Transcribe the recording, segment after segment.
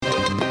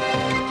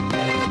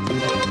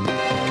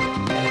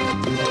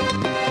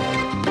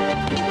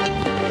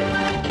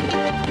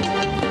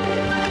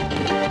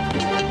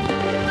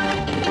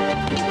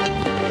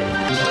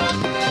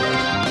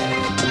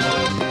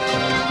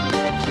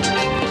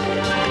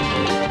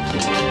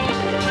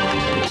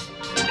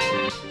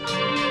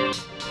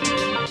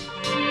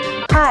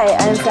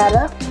I'm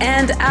Sarah.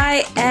 And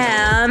I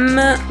am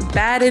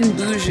Bad and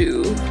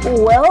Boujou.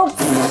 Well,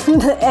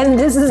 and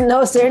this is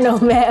No Sir, No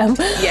Ma'am.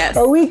 Yes.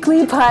 A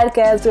weekly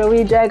podcast where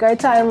we drag our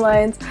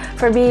timelines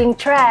for being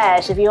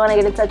trash. If you want to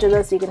get in touch with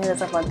us, you can hit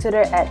us up on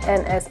Twitter at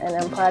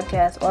NSNM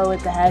Podcast or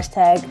with the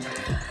hashtag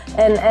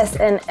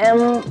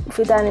NSNM.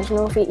 في تاني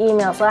شنو في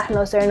email صح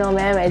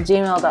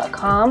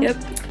nosirnomam@gmail.com. Yep.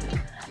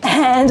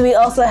 And we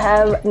also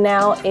have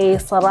now a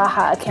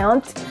Saraha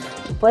account.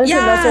 What is it?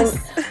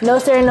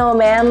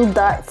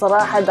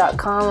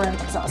 nosirnomam.saraha.com or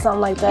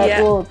something like that. Yeah.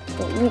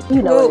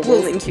 You know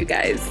We'll link you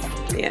guys.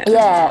 Yeah.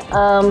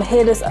 Yeah.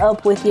 Hit us up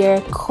with your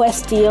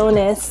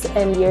questiones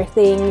and your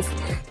things,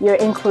 your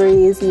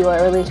inquiries, your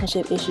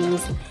relationship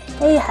issues.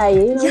 Hey, how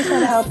you? We try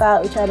to help out.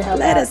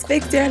 Let us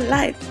fix your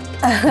life.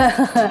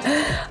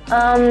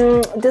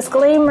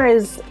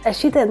 Disclaimers.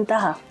 الشتاء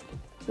انتهى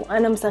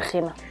وأنا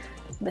مسخنة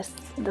بس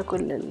ده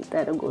كل اللي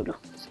داير أقوله.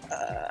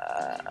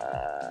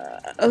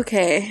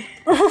 Okay.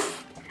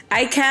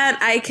 I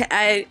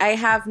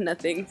have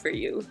nothing for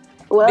you.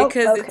 Well,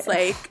 because okay. it's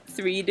like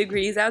 3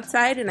 degrees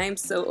outside and I'm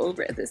so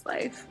over this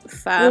life.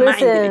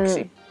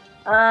 Listen,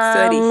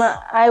 Sorry.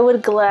 I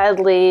would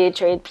gladly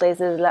trade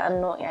places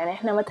لأنه يعني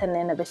إحنا ما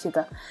تهنينا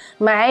بالشتاء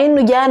مع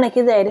إنه جانا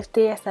كده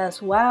عرفتي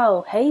إحساس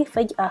واو هي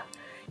فجأة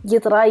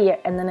جيت رايع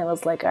and then it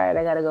was like alright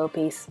I gotta go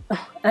peace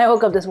and I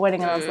woke up this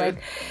morning and I was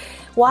like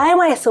why am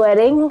I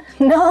sweating?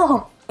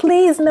 No,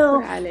 please no.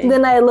 Really?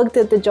 Then I looked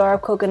at the jar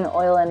of coconut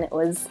oil and it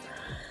was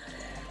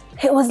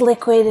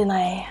liquid and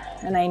I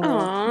knew.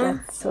 Aww.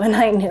 That's when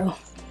I knew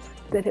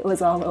that it was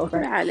all over.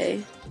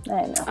 Really?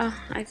 I know. Oh,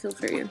 I feel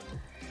for you.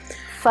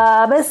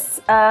 فبس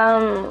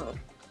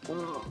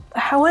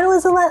when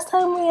was the last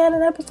time we had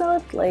an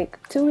episode? Like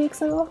 2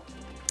 weeks ago?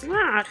 ما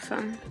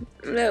عارفة.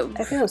 No,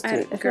 I think it was 2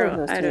 weeks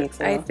ago.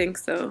 I think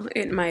so.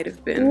 It might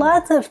have been.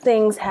 Lots of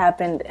things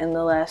happened in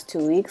the last 2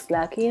 weeks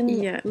لكن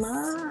Yes.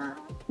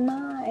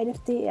 ما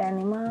عرفتي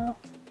يعني ما.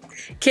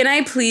 Can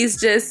I please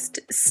just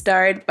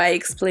start by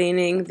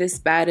explaining this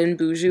Bad and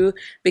Boujou?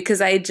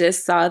 Because I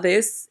just saw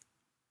this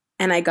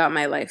and I got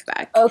my life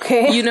back.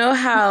 Okay. You know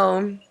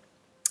how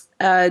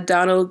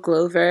Donald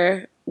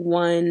Glover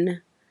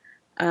won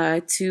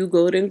 2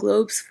 Golden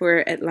Globes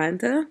for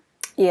Atlanta?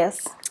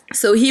 Yes.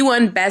 So he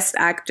won Best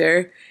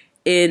Actor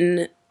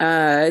in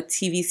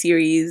TV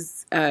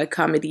series,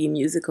 comedy,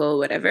 musical,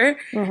 whatever.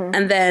 Mm-hmm.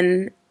 And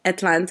then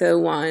Atlanta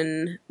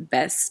won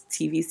Best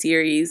TV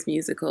series,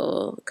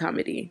 musical,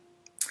 comedy.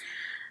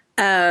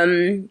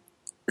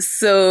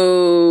 So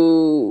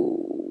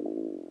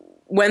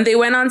when they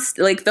went on,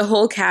 like the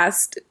whole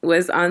cast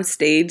was on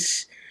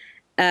stage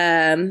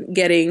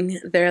getting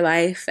their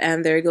life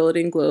and their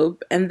Golden Globe.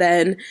 And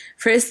then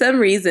for some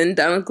reason,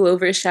 Donald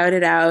Glover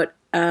shouted out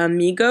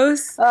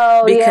Migos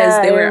because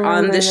they were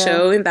on the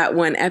show in that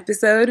one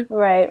episode.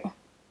 Right.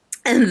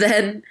 And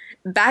then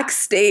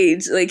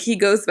backstage, like he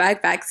goes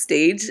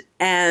backstage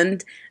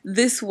and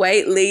this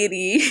white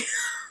lady,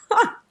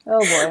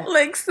 oh boy,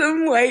 like some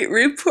white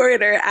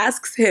reporter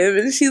asks him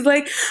and she's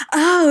like,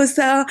 oh,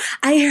 so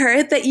I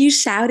heard that you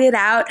shouted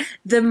out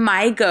the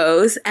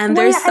Migos and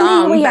their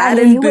song Bad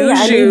and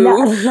Boujou.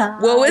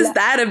 What was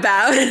that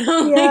about?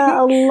 Ya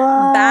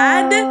Allah.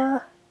 Bad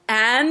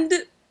and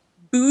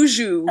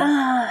Boujou.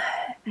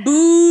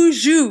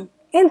 Boujou.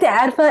 انت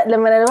عارفة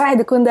لما الواحد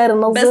يكون داير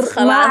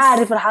ينظر ما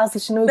عارف الحاصل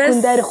شنو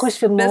يكون داير يخش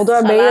في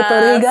الموضوع بأي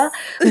طريقة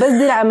بس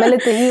دي عمالة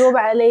تهيب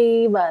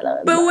علي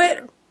But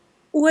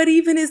what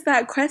even is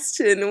that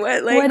question?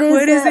 What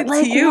is it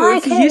to you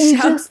if he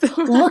shouts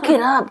them? Look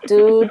it up,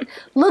 dude.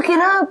 Look it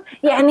up.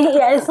 يعني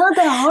it's not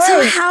that hard.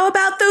 So how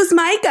about those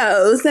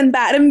Migos and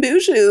Bad and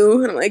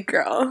Boujou? And I'm like,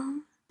 girl.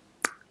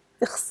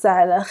 اخس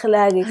على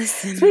أخلاقك.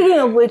 Speaking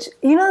of which,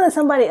 you know that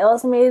somebody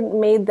else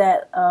made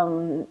that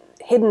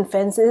Hidden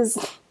Fences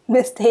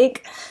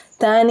mistake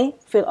تاني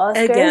في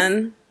الأوسكارز.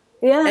 Again.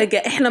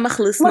 Yeah. إحنا ما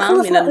خلصنا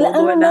من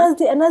الموضوع ده.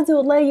 الناس دي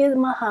والله يد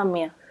ما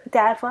هامية. أنت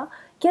عارفة؟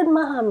 يد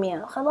ما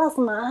هامية. خلاص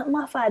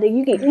ما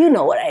فارق. You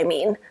know what I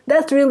mean.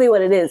 That's really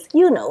what it is.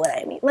 You know what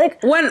I mean. Like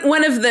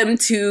one of them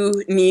 2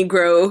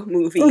 Negro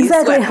movies.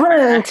 Exactly. One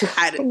of them 2.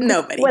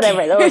 Nobody.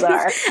 Whatever those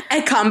are.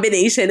 A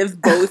combination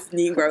of both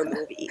Negro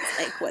movies.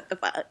 Like what the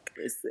fuck?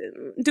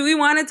 Listen. Do we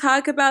want to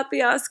talk about the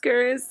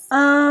Oscars?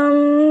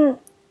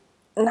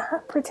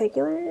 Not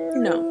particularly.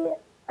 No.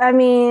 I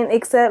mean,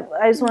 except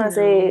I just want to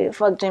say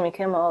fuck Jimmy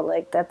Kimmel.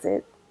 Like that's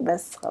it.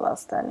 بس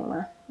خلاص تاني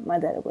ما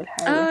دار أقول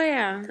حاجة. Oh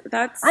yeah,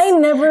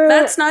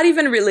 that's not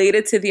even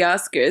related to the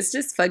Oscars.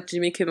 Just fuck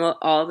Jimmy Kimmel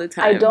all the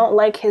time. I don't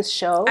like his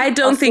show. I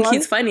don't think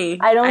he's funny.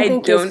 I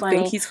don't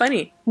think he's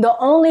funny. The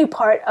only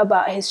part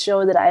about his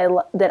show that I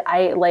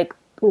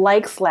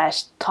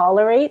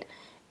like/tolerate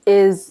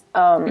is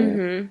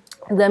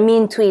the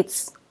mean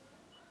tweets,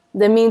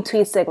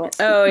 segment.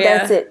 Oh yeah,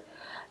 that's it.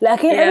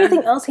 لكن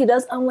everything else he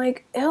does, I'm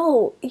like,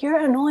 ew, you're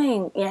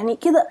annoying. يعني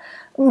كده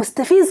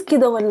مستفز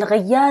كده ولا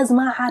غياز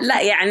ما عارف.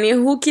 لا يعني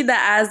هو كده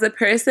as a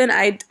person,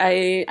 I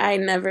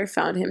never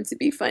found him to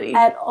be funny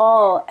at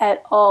all.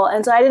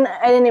 And so I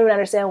didn't even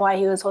understand why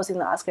he was hosting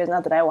the Oscars.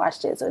 Not that I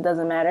watched it, so it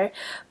doesn't matter.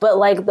 But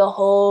like the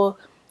whole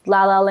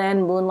La La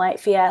Land Moonlight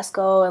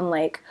fiasco and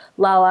like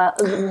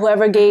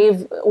whoever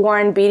gave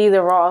Warren Beatty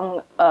the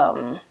wrong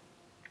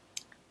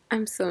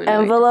I'm so annoyed.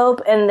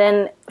 envelope, and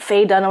then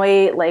Faye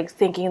Dunaway like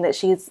thinking that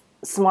she's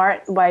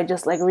smart by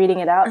just like reading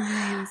it out.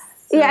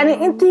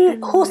 يعني انتي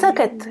هو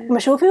سكت ما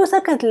شوفي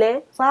وسكت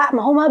ليه صح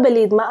ما هو ما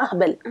بليد ما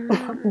اهبل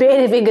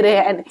بيعرف يقرا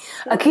يعني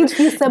اكيد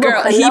في سبب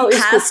خلاه he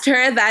passed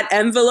her that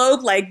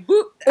envelope like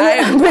boop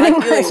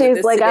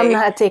she's like I'm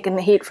not taking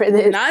the heat for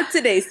this not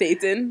today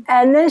Satan.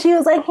 And then she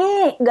was like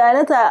hey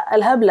قالتها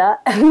الهبلة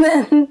and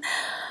then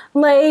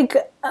like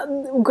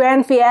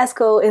grand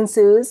fiasco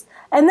ensues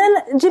and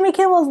then Jimmy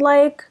Kimmel's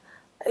like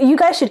you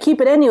guys should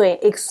keep it anyway.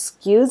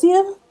 Excuse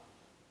you?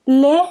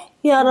 ليه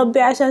يا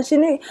ربي عشان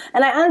شنو?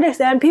 And I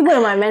understand people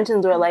in my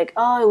mentions were like,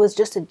 oh, it was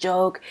just a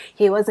joke.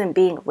 He wasn't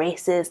being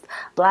racist,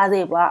 blah,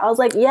 blah, blah. I was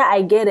like, yeah,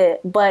 I get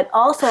it. But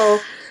also,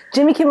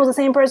 Jimmy Kimmel was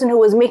the same person who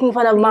was making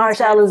fun of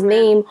Mahershala's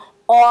name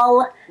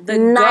all the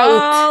night.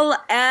 Gall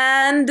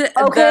and the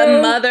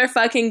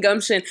motherfucking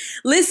gumption.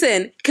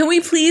 Listen, can we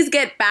please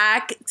get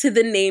back to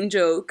the name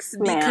jokes?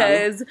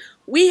 Because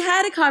we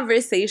had a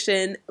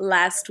conversation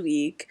last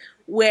week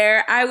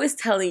where I was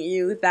telling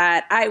you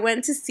that I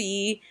went to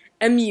see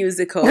a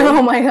musical.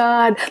 Oh my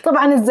god.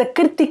 طبعا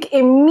اتذكرتك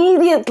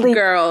immediately.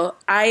 Girl,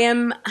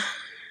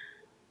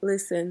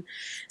 listen.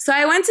 So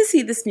I went to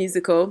see this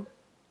musical.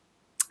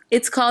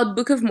 It's called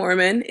Book of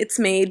Mormon. It's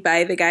made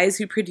by the guys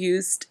who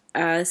produced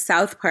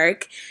South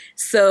Park.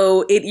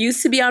 So it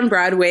used to be on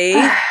Broadway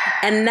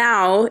and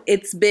now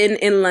it's been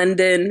in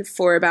London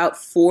for about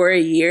 4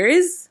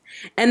 years.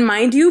 And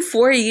mind you,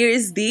 4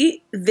 years,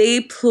 they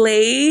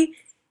play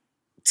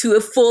to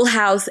a full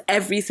house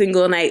every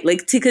single night.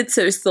 Like tickets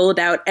are sold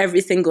out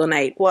every single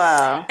night.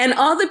 Wow. And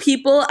all the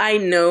people I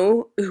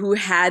know who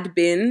had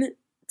been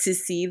to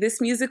see this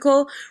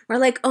musical were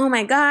like, oh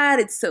my God,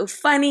 it's so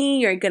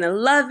funny. You're going to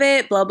love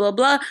it, blah, blah,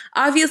 blah.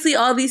 Obviously,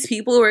 all these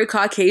people were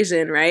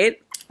Caucasian,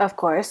 right? Of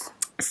course.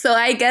 So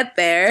I get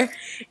there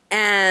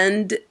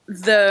and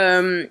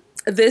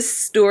this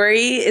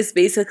story is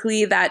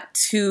basically that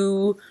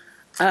two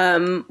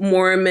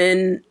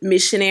Mormon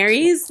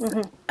missionaries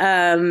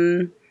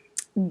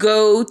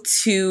go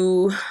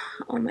to,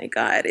 oh my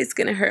God, it's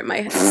gonna hurt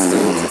my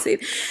soul to say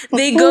it.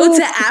 They go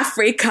to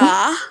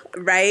Africa,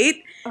 right?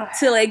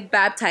 To like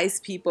baptize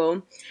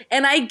people.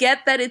 And I get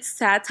that it's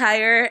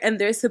satire and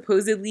they're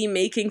supposedly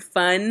making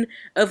fun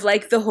of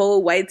like the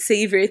whole white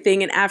savior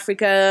thing in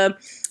Africa.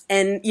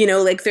 And, you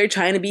know, like they're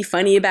trying to be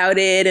funny about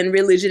it and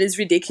religion is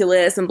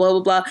ridiculous and blah,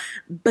 blah, blah.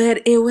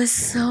 But it was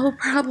so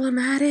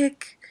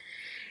problematic.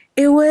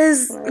 It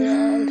was.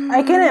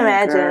 I can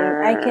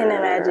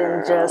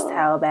imagine just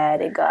how bad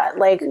it got.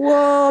 Like,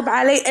 whoa,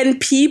 and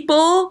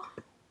people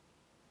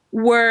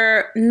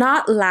were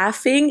not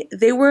laughing;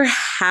 they were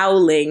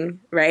howling.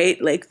 Right?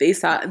 Like they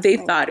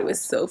thought it was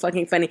so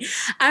fucking funny.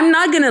 I'm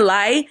not gonna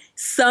lie;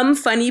 some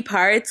funny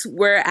parts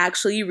were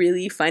actually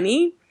really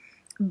funny,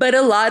 but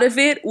a lot of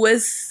it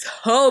was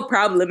so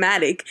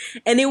problematic,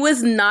 and it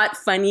was not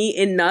funny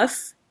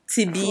enough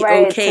to be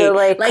okay. To,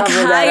 like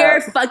hire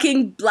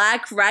fucking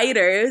black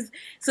writers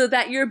so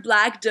that your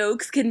black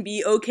jokes can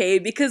be okay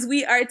because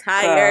we are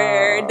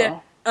tired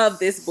of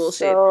this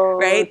bullshit,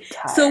 right?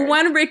 Tired. So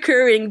one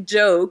recurring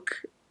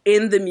joke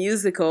in the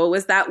musical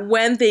was that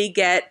when they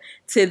get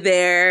to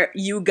their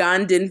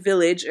Ugandan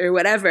village or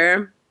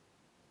whatever,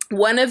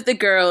 one of the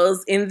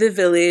girls in the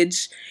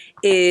village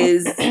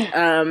is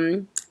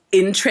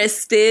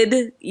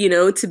interested, you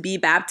know, to be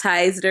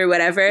baptized or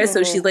whatever.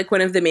 So she's like one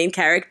of the main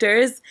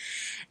characters.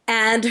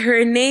 And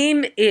her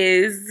name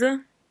is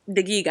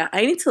Dagiga.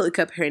 I need to look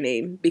up her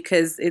name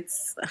because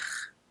it's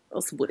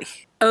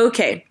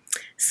okay.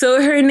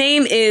 So her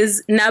name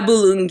is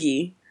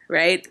Nabulungi,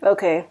 right?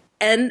 Okay.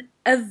 And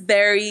a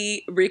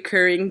very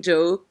recurring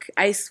joke.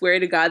 I swear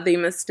to God, they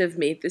must have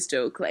made this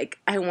joke like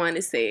I want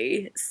to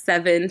say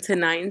 7 to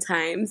 9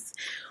 times.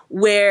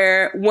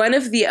 Where one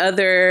of the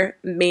other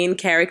main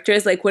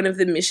characters, like one of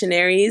the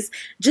missionaries,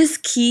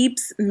 just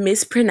keeps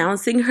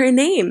mispronouncing her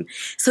name.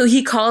 So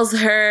he calls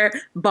her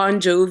Bon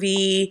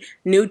Jovi,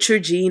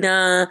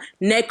 Neutrogena,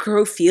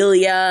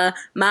 Necrophilia,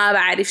 Ma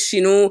ba'arif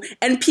shinu,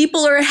 and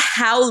people are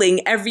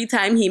howling every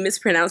time he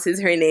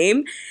mispronounces her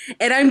name.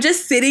 And I'm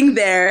just sitting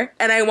there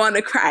and I want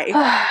to cry.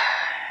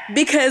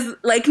 Because,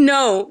 like,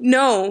 no.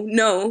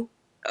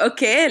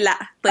 Okay, la,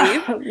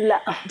 طيب.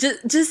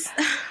 Just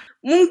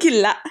ممكن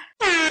لا.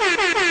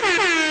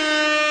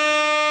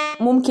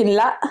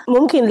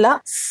 ممكن لا.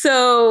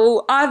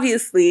 So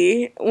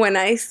obviously when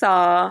I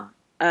saw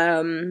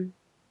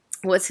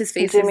what's his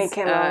face's Jimmy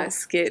Kimmel.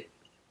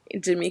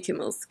 Jimmy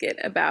Kimmel's skit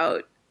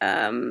about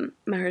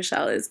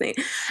Mahershala's name,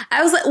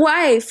 I was like,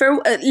 why?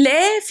 For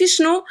ليه في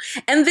شنو?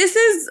 And this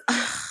is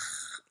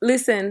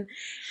listen,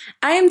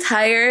 I am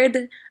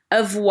tired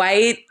of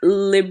white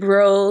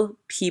liberal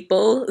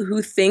people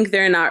who think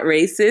they're not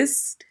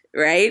racist,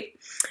 right?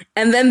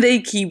 And then they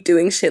keep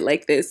doing shit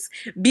like this.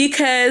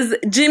 Because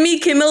Jimmy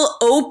Kimmel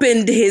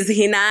opened his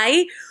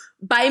hinai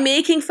by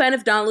making fun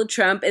of Donald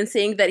Trump and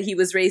saying that he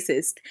was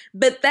racist.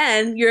 But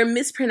then you're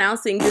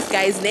mispronouncing this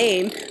guy's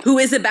name who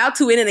is about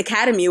to win an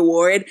Academy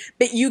Award,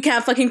 but you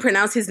can't fucking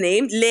pronounce his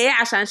name. ليه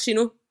عشان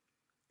شنو؟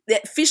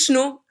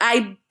 Fishnu,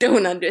 I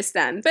don't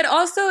understand. But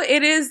also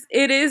it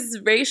is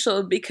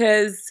racial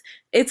because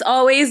it's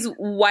always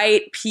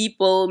white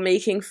people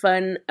making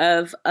fun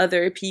of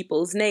other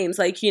people's names.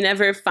 Like you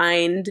never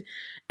find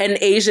an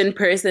Asian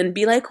person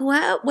be like,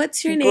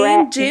 what's your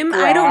name? Jim?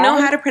 I don't know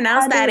how to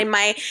pronounce that in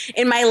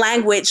my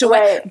language.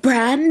 Right. What?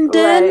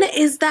 Brandon? Right.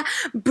 Is that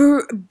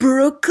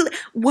Brooklyn?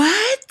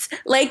 What?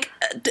 Like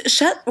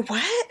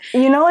what?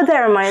 You know what that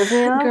reminds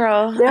me of?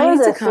 Girl, there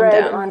was a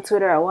thread on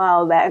Twitter a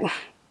while back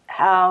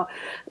how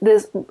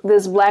this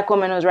black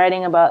woman was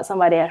writing about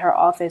somebody at her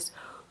office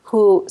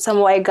some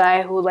white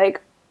guy who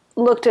like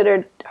looked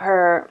at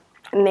her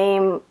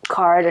name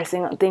card or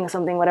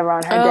something whatever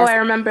on her desk. Oh, I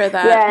remember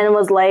that. Yeah, and it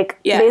was like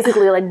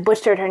basically like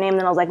butchered her name.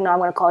 Then I was like, no, I'm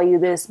going to call you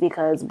this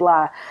because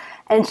blah.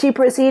 And she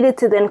proceeded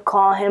to then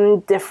call him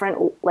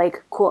different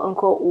like quote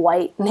unquote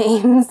white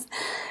names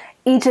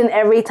each and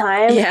every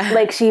time,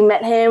 like she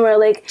met him or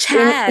like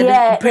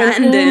Chad,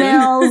 Brandon, in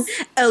emails,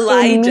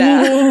 Elijah,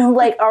 in meetings,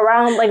 like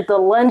around like the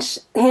lunch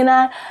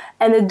هنا.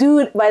 And the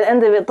dude by the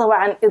end of it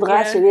طبعا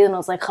إضغاط شديد and I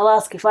was like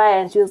خلاص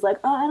كفاية. And she was like,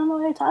 oh, I don't know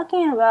what you're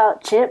talking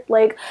about, Chip.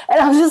 Like,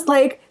 and I was just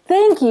like,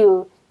 thank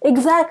you.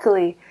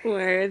 Exactly.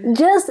 Word.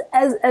 Just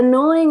as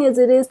annoying as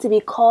it is to be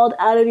called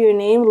out of your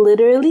name,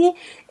 literally,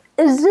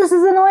 it's just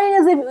as annoying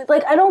as if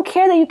like I don't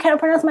care that you can't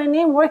pronounce my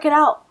name. Work it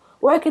out.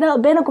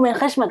 بينك وبين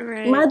خشمك.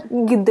 ما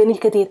تقدنيش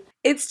كتير.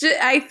 It's just,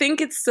 I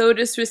think it's so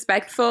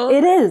disrespectful.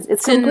 It is.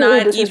 It's to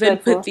not even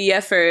put the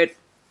effort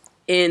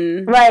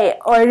in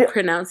or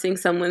pronouncing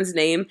someone's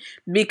name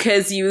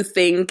because you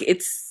think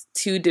it's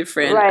too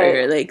different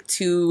or like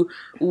too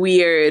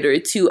weird or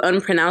too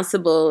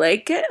unpronounceable.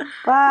 Like get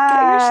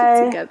your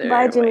shit together.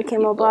 Bye, Jimmy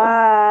Kimmel.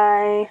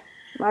 Bye.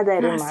 ما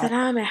دايرين معك.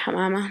 السلامة يا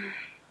حمامة.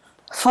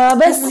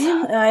 فبس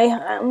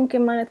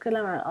ممكن ما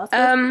نتكلم عن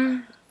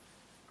الأوسكار.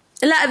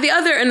 The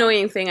other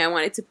annoying thing I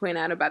wanted to point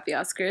out about the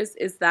Oscars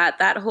is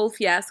that whole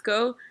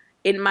fiasco,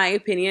 in my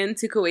opinion,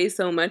 took away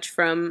so much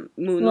from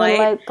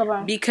Moonlight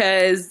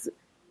because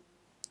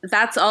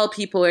that's all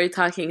people are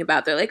talking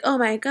about. They're like, oh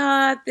my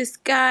God, this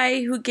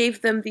guy who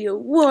gave them the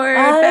award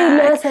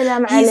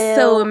back, he's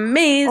so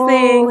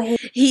amazing.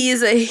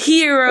 He's a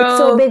hero. It's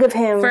so big of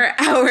him. For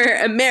our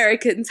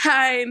American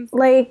times.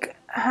 Like,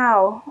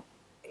 how?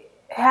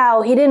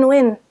 He didn't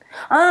win.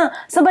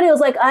 Somebody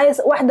was like,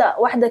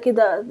 واحدة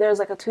كده, there's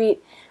like a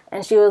tweet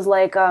and she was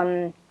like,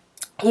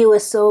 he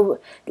was so,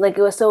 like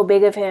it was so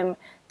big of him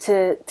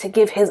to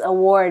give his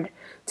award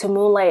to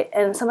Moonlight,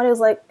 and somebody was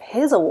like,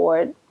 his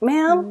award,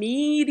 ma'am?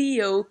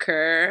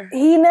 Mediocre.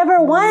 He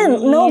never won.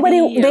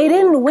 They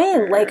didn't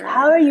win. Like,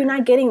 how are you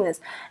not getting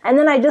this? And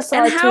then I just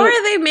saw and how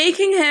are they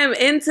making him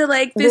into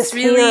like this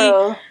really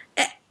hero.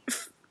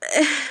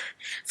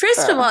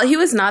 First of all, he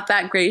was not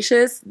that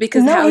gracious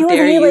because how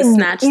dare you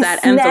snatch that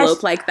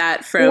envelope like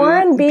that from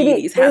Warren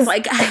Beatty's house?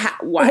 Like,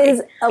 why?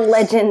 He's a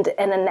legend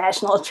and a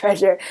national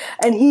treasure,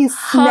 and he snatched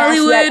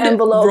Hollywood that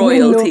envelope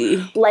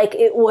royalty like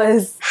it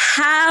was.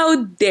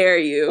 How dare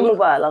you?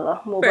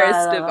 مبالغة.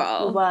 First of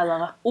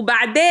all.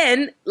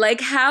 وبعدين,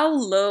 like, how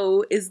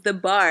low is the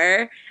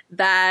bar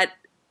that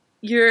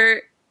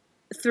you're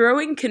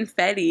throwing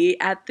confetti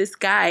at this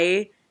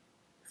guy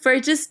for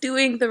just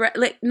doing the right,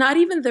 like, not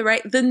even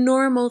the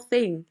normal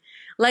thing.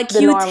 Like,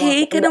 you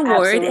take an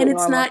award and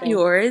it's not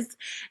yours,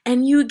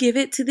 and you give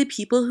it to the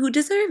people who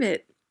deserve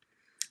it.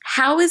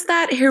 How is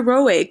that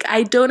heroic?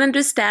 I don't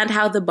understand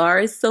how the bar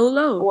is so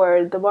low.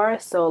 The bar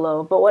is so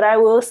low. But what I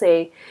will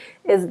say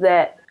is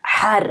that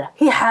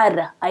he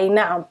حارة. أي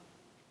نعم.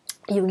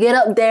 You get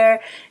up there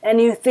and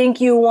you think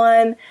you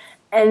won,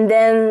 and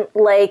then,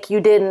 like,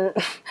 you didn't.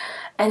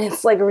 And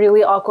it's, like,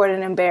 really awkward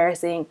and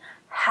embarrassing.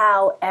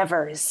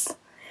 Howevers.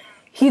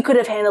 He could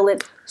have handled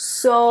it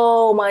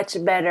so much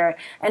better.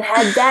 And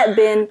had that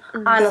been,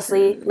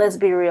 honestly, let's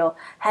be real,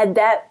 had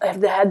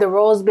the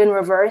roles been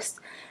reversed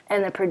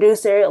and the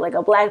producer, like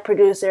a black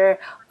producer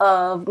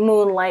of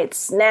Moonlight,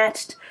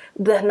 snatched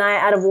the night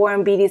out of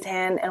Warren Beatty's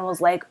hand and was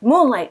like,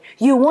 Moonlight,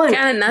 you won.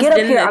 Get up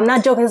here. I'm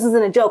not joking. This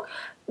isn't a joke.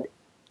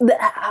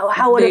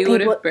 How would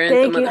people?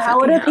 Thank you. How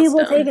would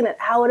people taken it?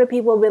 How would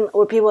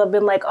people have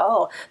been like,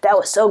 "Oh, that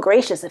was so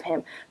gracious of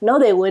him"? No,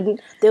 they wouldn't.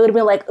 They would have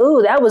been like,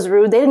 "Ooh, that was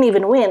rude. They didn't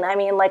even win." I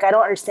mean, like, I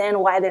don't understand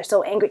why they're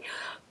so angry.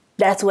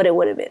 That's what it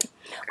would have been.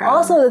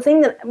 Also, the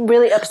thing that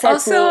really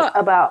upsets me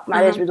about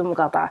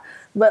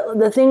but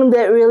the thing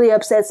that really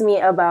upsets me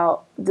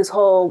about this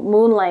whole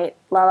Moonlight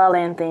La La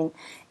Land thing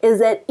is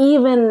that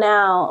even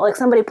now, like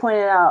somebody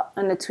pointed out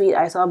in the tweet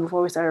I saw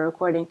before we started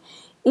recording,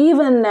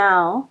 even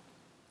now,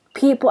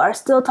 people are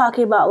still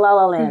talking about La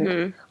La Land.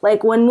 Mm-hmm.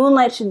 Like, when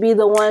Moonlight should be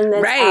the one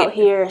that's out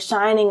here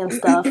shining and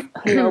stuff.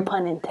 No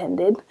pun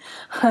intended.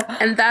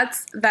 And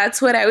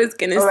that's what I was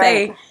going to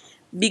say.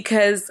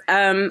 Because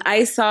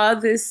I saw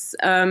this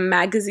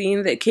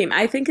magazine that came,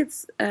 I think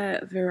it's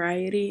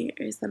Variety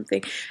or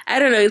something. I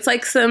don't know. It's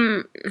like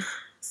some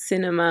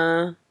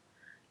cinema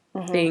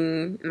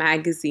thing,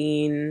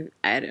 magazine,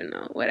 I don't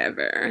know,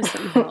 whatever,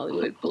 some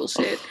Hollywood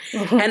bullshit.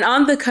 And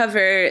on the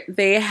cover,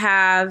 they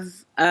have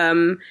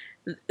the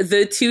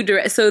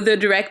the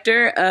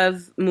director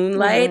of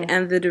Moonlight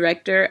and the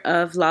director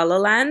of La La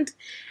Land.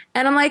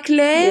 And I'm like,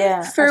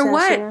 for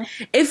what?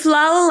 If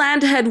La La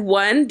Land had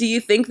won, do you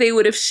think they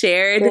would have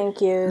shared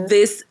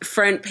this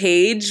front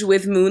page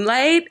with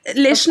Moonlight?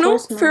 ليش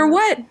for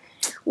what?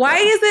 Why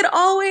is it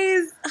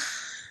always...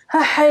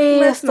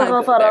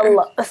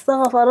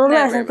 استغفر الله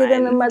عشان كده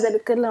ما بدي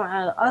اتكلم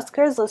عن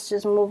الاوسكارز. let's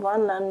just move on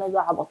لانه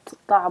ده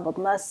عبط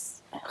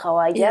ناس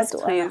خواجات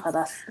وانا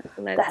خلاص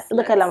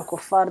ده كلام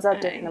كفار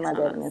ذاته احنا ما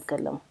دايرين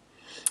نتكلم.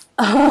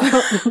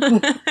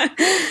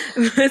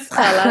 بس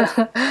خلاص.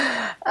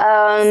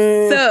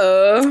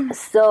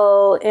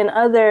 So in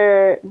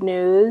other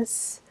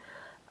news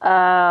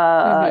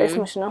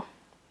اسمه شنو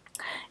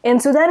in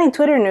Sudani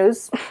Twitter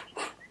news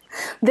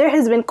there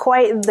has been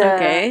quite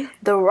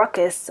the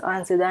ruckus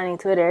on Sudani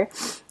Twitter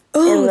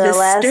in the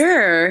last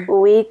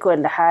week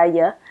ولا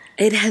حاجة.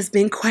 It has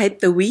been quite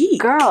the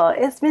week. Girl,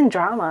 it's been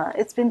drama.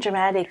 It's been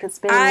dramatic. It's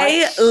been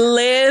I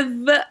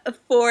live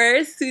for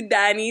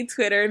Sudani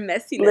Twitter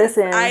messiness.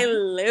 Listen, I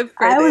live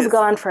for I was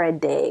gone for a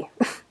day.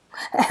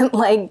 And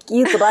like,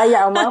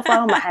 يتضايع وما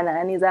فاهمة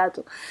حناني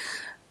ذاته.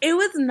 It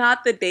was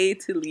not the day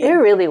to leave. It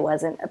really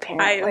wasn't,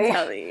 apparently. I am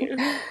telling you.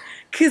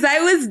 Because I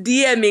was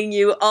DMing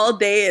you all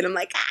day, and I'm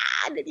like,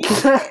 did you?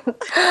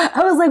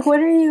 I was like, what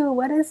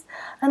is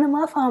أنا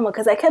ما فاهمة?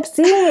 Because I kept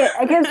seeing it.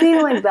 I kept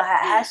seeing like the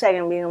hashtag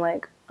and being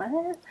like,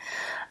 what?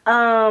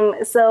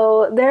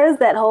 So there's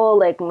that whole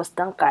like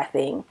Mustanqa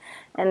thing.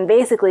 And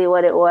basically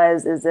what it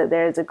was is that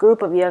there's a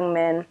group of young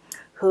men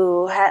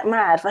who had ما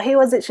عارفة هي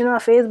was it a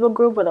Facebook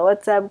group or a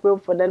WhatsApp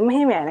group ولا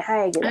المهم يعني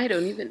حاجة كده. I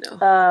don't even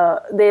know.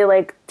 They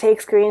like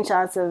take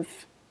screenshots of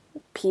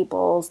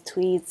people's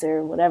tweets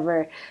or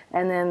whatever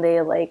and then they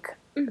like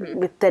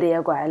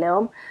بيتريقوا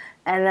عليهم.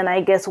 And then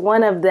I guess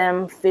one of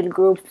them في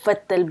الجروب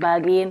فت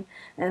الباقين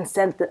and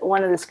sent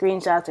one of the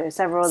screenshots or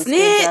several of the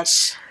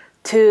screenshots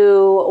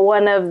to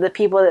one of the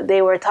people that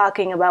they were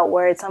talking about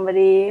where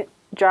somebody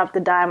dropped a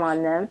dime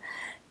on them.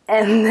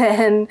 And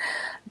then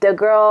the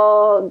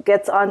girl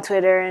gets on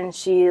Twitter and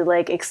she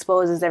like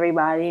exposes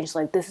everybody and she's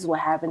like, this is what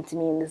happened to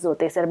me and this is what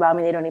they said about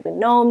me. They don't even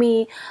know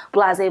me,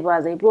 blah,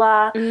 blah, blah,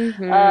 blah.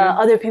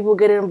 Other people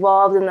get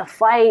involved in the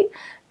fight.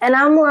 And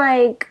I'm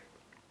like,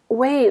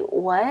 wait,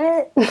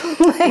 what?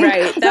 Like,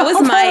 right. That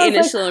was my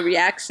initial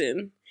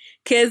reaction.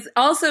 Because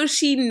also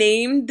she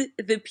named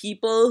the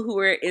people who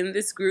were in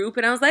this group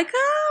and I was like,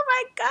 oh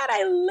my God,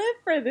 I live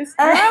for this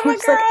drama,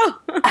 girl.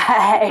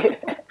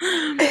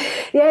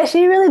 Yeah,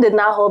 she really did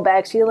not hold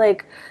back. She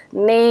like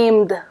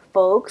named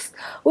folks,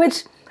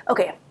 which,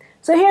 okay,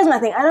 so here's my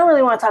thing. I don't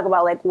really want to talk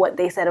about like what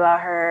they said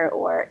about her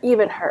or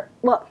even her.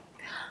 Well,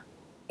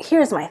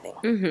 here's my thing.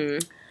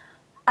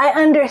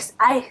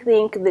 I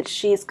think that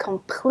she's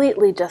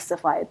completely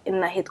justified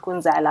إنها هي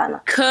تكون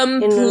زعلانة.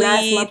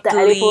 Completely.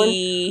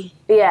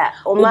 Yeah.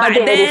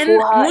 وبعدين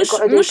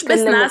مش بس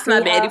ناس ما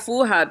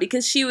بيعرفوها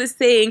because she was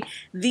saying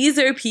these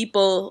are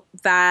people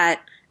that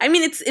I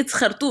mean it's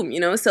Khartoum, you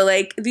know, so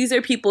like these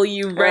are people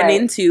you run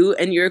into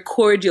and you're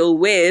cordial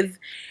with.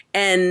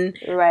 And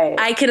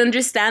I can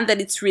understand that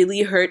it's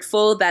really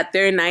hurtful that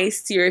they're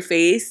nice to your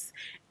face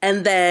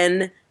and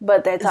then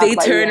but they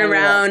turn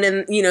around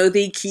and, you know,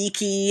 they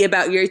kiki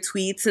about your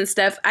tweets and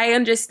stuff. I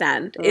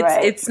understand.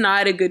 It's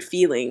not a good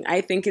feeling.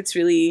 I think it's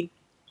really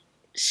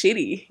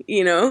shitty,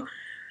 you know?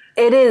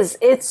 It is.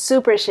 It's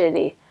super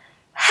shitty.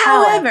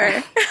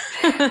 However,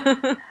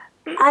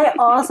 I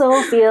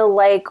also feel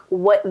like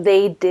what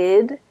they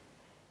did,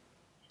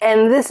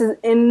 and this is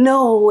in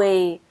no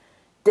way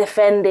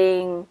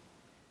defending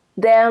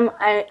them,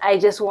 I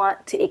just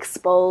want to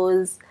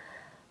expose,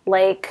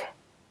 like,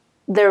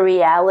 the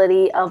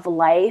reality of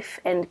life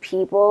and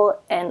people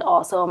and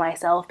also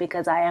myself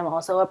because I am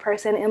also a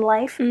person in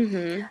life.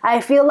 I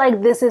feel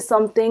like this is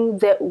something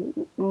that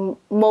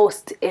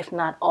most, if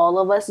not all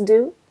of us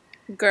do.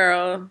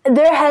 Girl.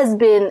 There has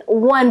been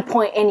one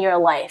point in your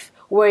life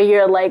where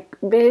you're like,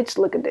 bitch,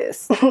 look at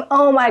this.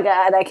 Oh my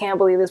God, I can't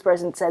believe this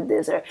person said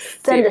this. Or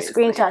send a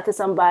screenshot to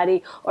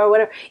somebody or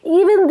whatever.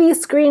 Even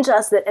these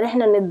screenshots that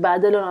احنا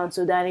نتبادلون on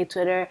Sudani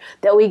Twitter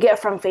that we get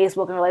from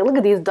Facebook and we're like, look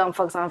at these dumb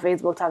fucks on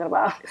Facebook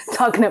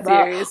talking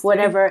about Seriously.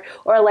 whatever.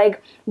 Or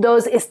like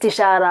those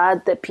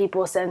istisharat that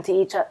people send to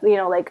each other, you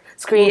know, like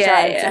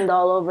screenshots and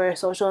all over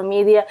social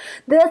media.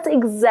 That's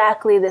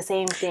exactly the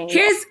same thing.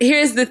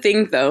 Here's the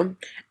thing though.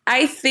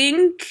 I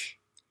think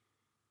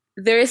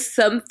there's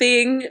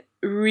something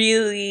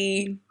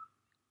really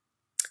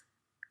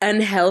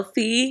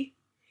unhealthy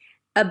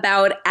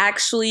about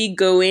actually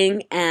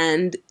going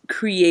and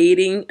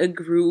creating a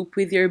group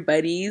with your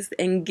buddies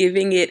and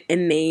giving it a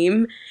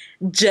name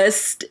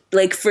just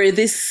like for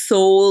this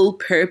sole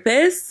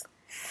purpose.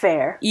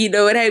 Fair. You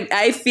know what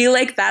I feel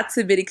like that's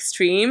a bit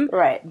extreme.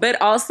 Right.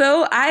 But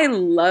also I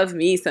love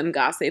me some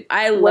gossip.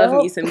 I love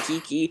me some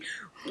kiki.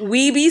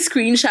 we be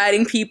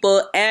screenshotting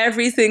people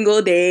every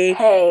single day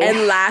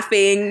and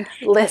laughing.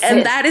 Listen.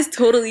 And that is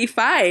totally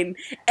fine.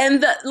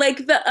 And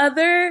the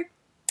other,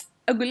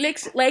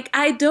 like,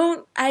 I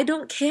don't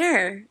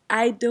care.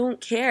 I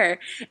don't care.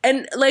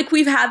 And like,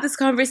 we've had this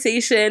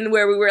conversation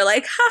where we were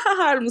like, ha ha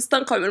ha,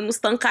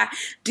 AlMustanqa3.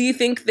 Do you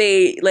think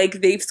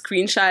they've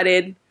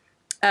screenshotted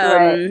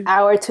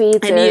our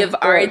tweets, any of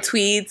our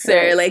tweets,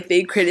 or like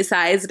they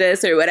criticized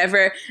us or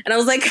whatever? And I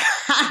was like,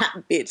 ha,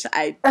 bitch,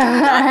 I do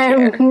not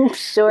care. I'm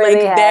sure like,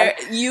 they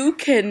have. You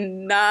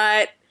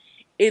cannot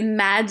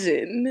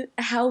imagine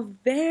how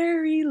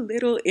very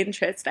little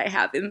interest I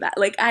have in that.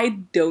 Like, I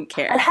don't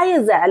care.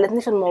 الحقيقة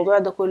زعلتني في الموضوع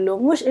ده كله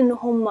مش إنه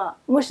هم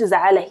مش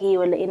زعلها هي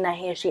ولا إنها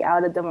هي she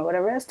outed them or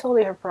whatever. That's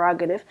totally her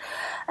prerogative.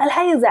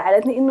 الحقيقة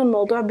زعلتني إنه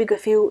الموضوع بقى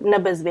فيه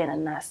نبز بين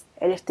الناس.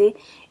 عرفتي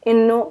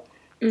إنه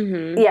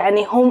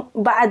يعني هم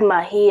بعد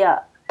ما هي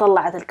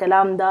طلعت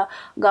الكلام ده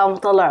قاموا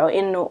طلعوا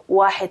إنه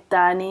واحد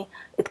تاني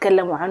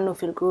اتكلموا عنه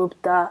في الجروب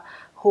ده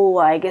who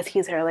I guess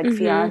he's her like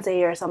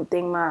fiance or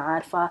something, ما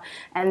عارفة.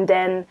 And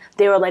then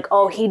they were like,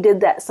 oh, he did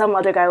that. Some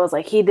other guy was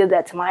like, he did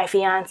that to my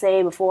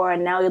fiance before,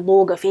 and now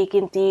يضوق فيك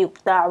انتي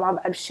وبتاع وما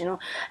بعرف شنو.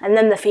 And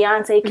then the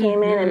fiance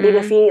came in and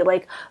بقى في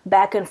like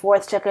back and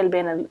forth شكل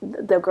بين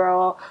the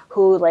girl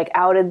who like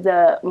outed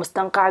the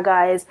Mustanqa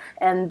guys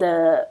and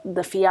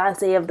the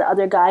fiance of the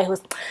other guy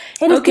who's.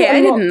 Okay,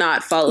 I did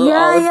not follow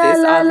all of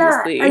this,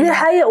 obviously.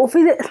 لا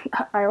وفي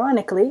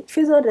ironically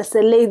في زول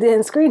رسل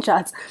لي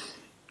screenshots.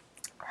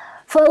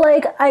 So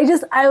like I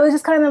was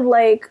just kind of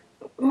like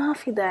ما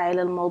في داعي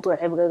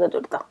للموضوع يبقى قدر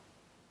ده.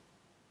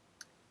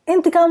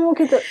 انت كان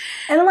ممكن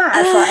أنا ما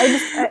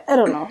عارفة. I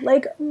don't know.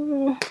 Like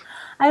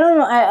I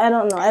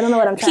don't know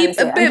what I'm trying to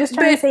say. I'm just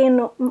trying to say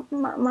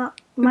إنه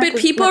But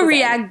people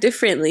react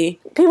differently.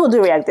 People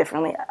do react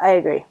differently. I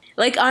agree.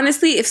 Like,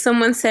 honestly, if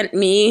someone sent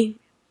me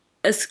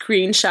a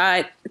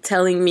screenshot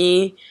telling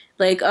me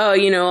like, oh,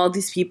 you know, all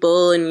these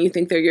people and you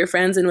think they're your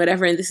friends and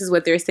whatever, and this is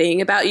what they're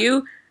saying about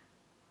you,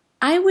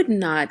 I would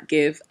not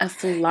give a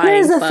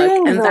flying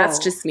fuck, and that's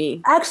just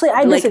me. Actually,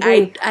 I disagree.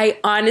 Like, I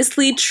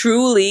honestly,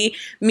 truly,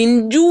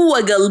 min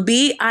jua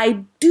qalbi, I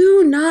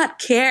do not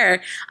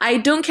care. I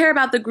don't care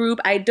about the group.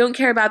 I don't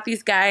care about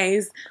these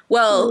guys.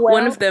 Well,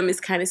 one of them is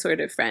kind of sort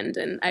of friend,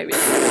 and I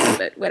really like him,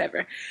 but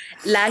whatever.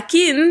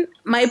 Lakin,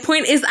 my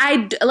point is,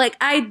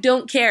 I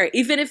don't care.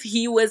 Even if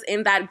he was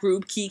in that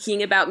group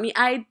kikiing about me,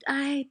 I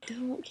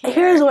don't care.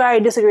 Here's where I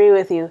disagree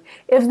with you.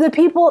 If the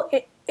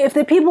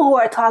people who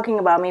are talking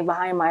about me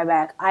behind my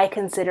back, I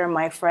consider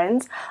my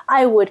friends,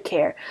 I would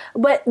care.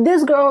 But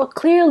this girl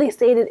clearly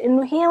stated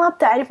إنه هي ما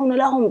بتعرفهم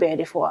ولا هم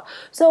بيعرفوها.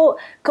 So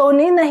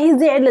كوننا هي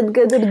زعلت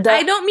قدر ده.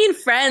 I don't mean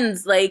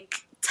friends like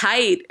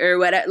tight or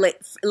whatever,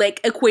 like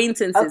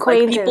acquaintances,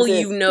 like people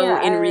you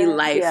know in real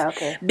life. Yeah,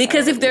 okay.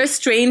 Because if they're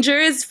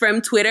strangers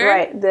from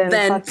Twitter,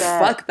 then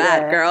fuck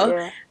that, girl.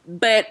 Yeah.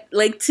 But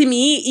like, to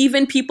me,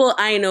 even people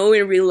I know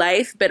in real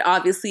life, but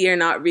obviously are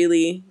not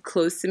really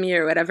close to me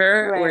or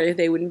whatever, or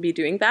they wouldn't be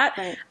doing that.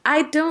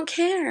 I don't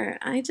care.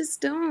 I just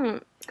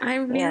don't. I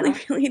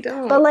really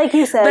don't. But like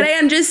you said, but I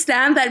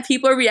understand that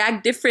people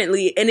react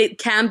differently, and it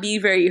can be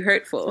very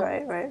hurtful.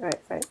 Right.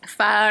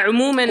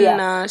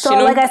 فعموما So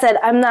like I said,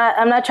 I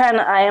am not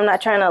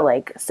trying to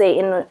like say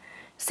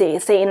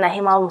إنها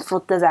هي ما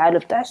المفروض تزعل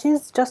وبتاع.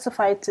 She's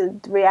justified to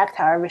react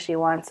however she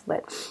wants,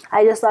 but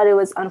I just thought it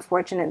was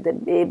unfortunate that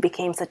it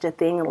became such a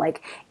thing,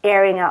 like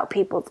airing out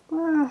people's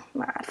ما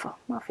عارفة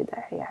ما في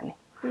داعي يعني.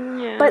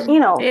 But you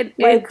know, it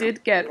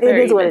did get it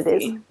very is what messy.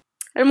 it is.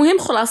 المهم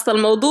خلاصة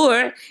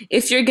الموضوع,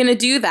 if you're gonna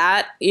do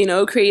that, you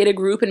know, create a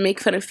group and make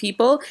fun of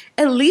people,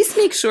 at least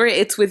make sure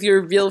it's with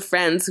your real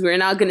friends who are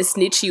not gonna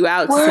snitch you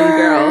out to some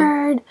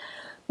girl.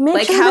 Make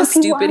like, sure how that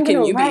people stupid can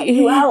you rat be?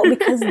 you out,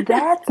 because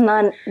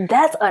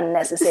that's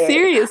unnecessary.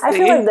 Seriously. I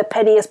feel like the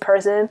pettiest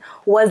person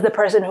was the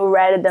person who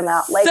ratted them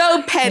out. Like,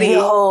 so petty.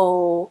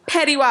 Yo.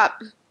 Petty wop.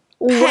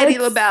 Petty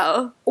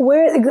LaBelle.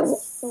 Where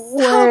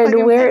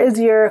is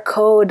your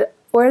code?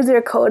 Where's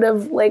your code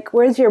of, like,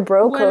 where's your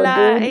bro code,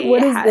 dude?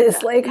 What is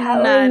this? Like,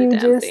 how are you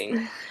just...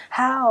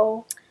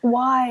 How?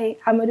 Why?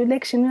 I'm a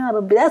election.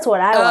 That's what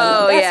I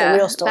want. That's a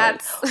real story.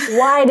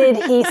 Why did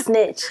he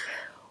snitch?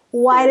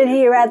 Why did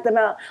he rat them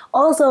out?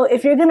 Also,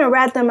 if you're going to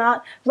rat them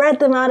out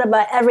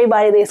about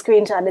everybody they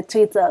screenshotted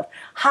tweets of.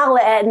 Holla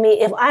at me.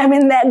 If I'm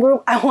in that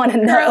group, I want to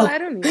know. Girl,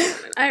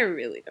 I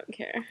really don't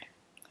care.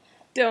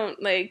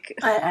 Don't, like...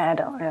 I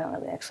don't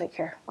really actually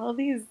care. All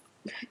these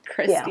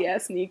crusty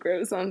ass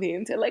Negroes on the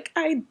internet, like,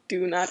 I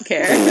do not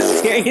care.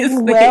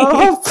 Seriously.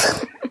 Well...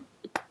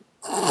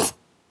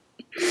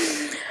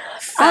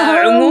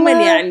 فعموما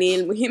يعني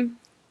المهم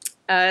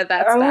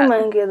that's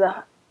عموما كده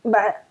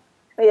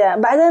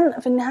بعدين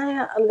في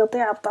النهاية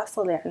القطيعة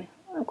بتحصل يعني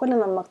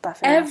كلنا بنقطع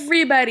فيها.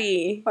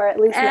 Everybody. Or at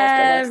least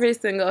every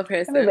single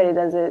person. Everybody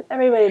does it.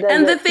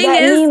 And the thing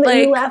is, meme like, that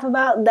you laugh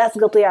about, that's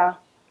قطيعة.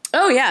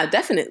 Oh yeah,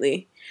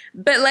 definitely.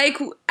 But like,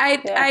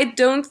 I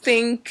don't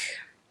think...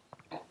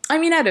 I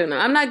mean, I don't know.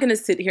 I'm not going to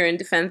sit here and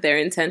defend their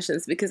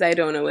intentions because I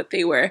don't know what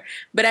they were.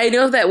 But I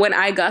know that when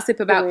I gossip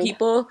about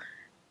people...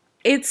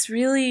 it's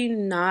really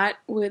not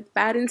with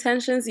bad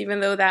intentions, even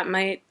though that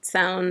might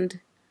sound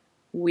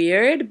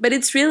weird, but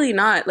it's really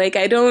not. Like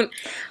I don't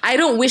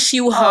wish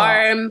you Oh,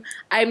 harm.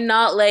 I'm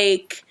not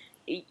like,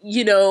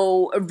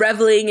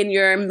 reveling in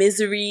your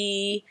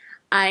misery.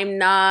 I'm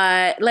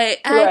not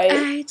like right.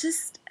 I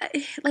just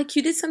like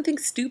you did something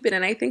stupid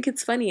and I think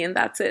it's funny and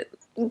that's it.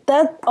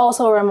 That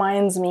also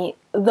reminds me,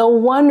 the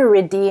one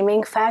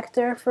redeeming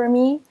factor for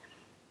me,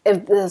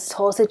 if this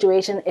whole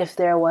situation, if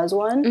there was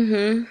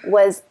one,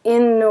 was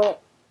in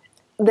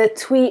the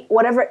tweet,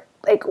 whatever,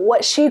 like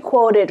what she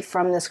quoted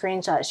from the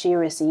screenshot she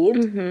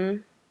received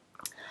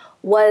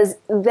was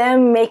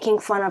them making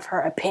fun of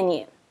her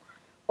opinion.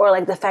 Or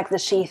like the fact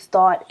that she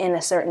thought in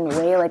a certain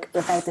way, like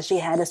the fact that she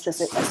had a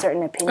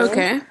certain opinion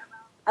Okay.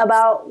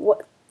 about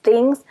what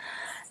things.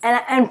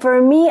 And for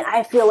me,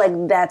 I feel like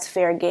that's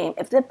fair game.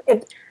 If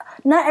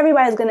not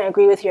everybody's going to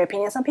agree with your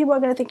opinion. Some people are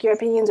going to think your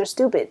opinions are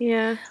stupid.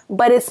 Yeah.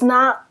 But it's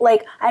not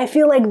like, I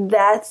feel like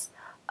that's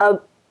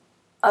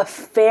a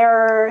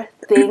fair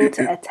thing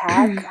to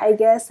attack, I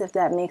guess, if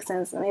that makes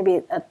sense.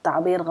 Maybe a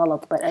تعبير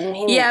غلط, but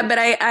Yeah, but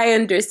I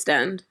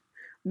understand.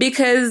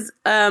 Because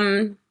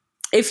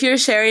if you're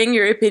sharing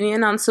your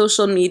opinion on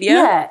social media,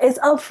 yeah, it's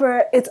up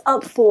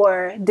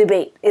for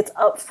debate. It's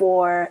up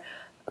for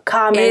it's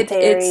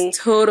commentary.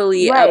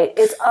 totally Right. up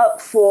It's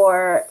up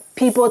for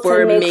people for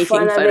to make making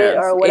fun of fun it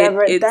of. or whatever.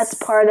 That's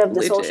It's part of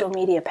the social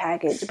legit. media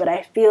package. But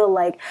I feel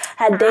like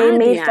had they عادي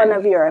made fun يعني.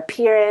 of your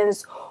appearance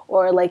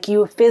or like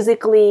you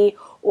physically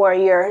or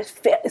your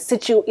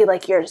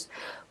like your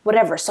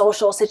whatever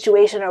social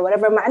situation or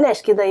whatever,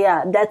 معلش كده,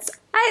 yeah, that's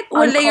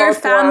Whether your uncalled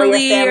for, or your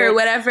family or family.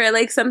 whatever,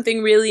 like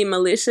something really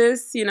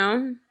malicious, you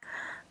know?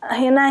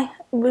 هنا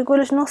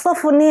بيقولوا شنو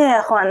صفوا النية يا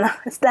اخوانا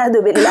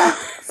استهدوا بالله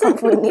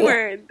صفوا النية.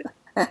 Word.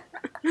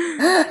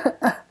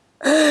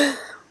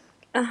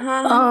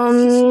 Uh-huh.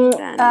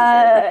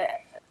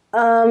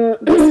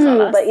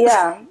 But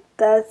yeah,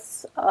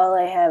 that's all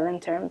I have in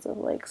terms of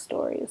like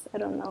stories. I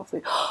don't know if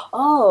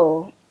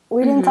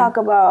we didn't talk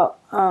about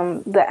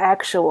the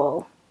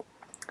actual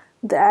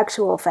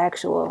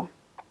factual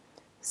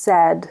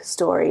sad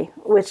story,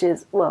 which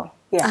is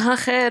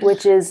خير.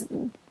 which is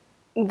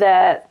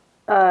that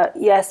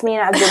Yasmin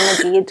Abdul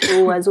Majid,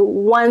 who was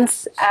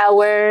once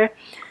our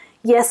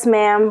yes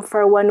ma'am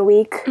for 1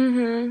 week.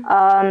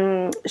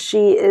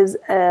 She is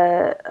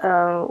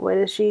what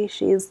is she?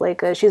 She's like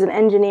she's an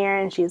engineer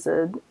and she's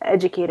an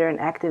educator and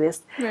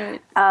activist.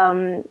 Right.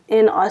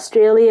 In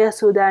Australia,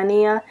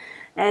 Sudania,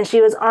 and she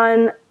was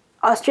on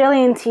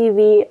Australian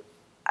TV.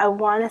 I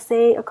want to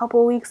say a couple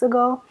of weeks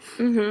ago,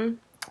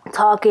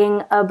 talking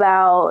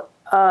about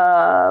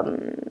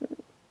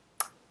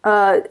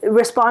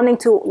responding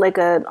to like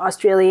an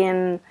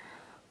Australian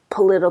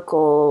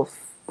political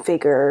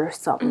figure,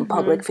 something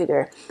public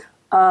figure,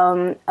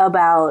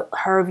 about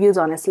her views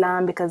on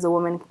Islam, because the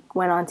woman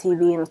went on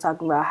TV and was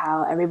talking about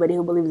how everybody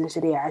who believes in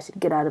Sharia should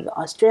get out of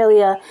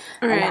Australia,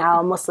 and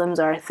how Muslims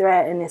are a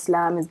threat and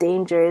Islam is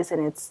dangerous and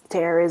it's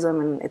terrorism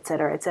and et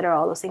cetera,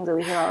 all those things that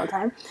we hear all the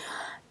time.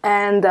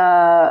 And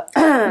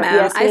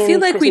I feel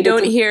like we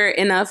don't hear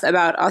enough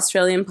about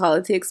Australian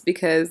politics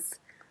because,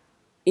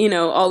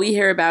 all we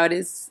hear about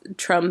is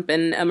Trump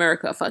and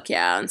America, fuck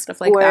yeah, and stuff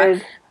like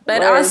that.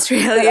 But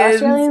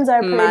Australians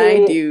are pretty,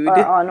 my dude,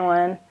 are on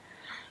one.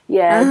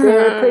 Yeah,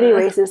 they're pretty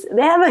racist.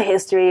 They have a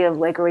history of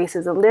like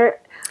racism.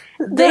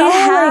 They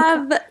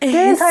have like,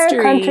 their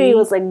entire country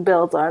was like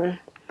built on.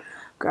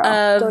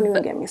 Girl, don't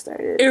even get me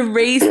started.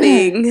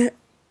 Erasing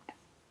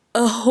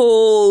a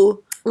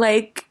whole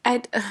like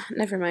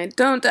never mind.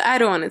 I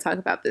don't want to talk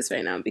about this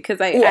right now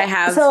because I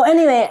have. So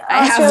anyway,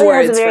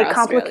 Australia has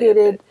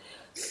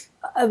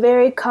a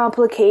very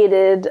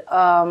complicated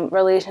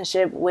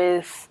relationship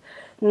with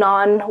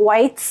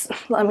non-whites.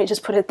 Let me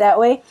just put it that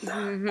way.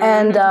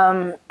 And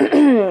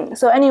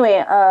so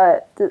anyway,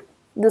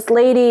 this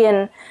lady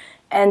and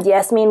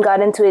Yasmin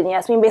got into it, and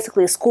Yasmin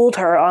basically schooled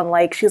her on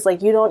like, she's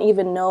like, you don't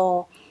even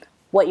know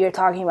what you're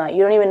talking about.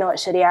 You don't even know what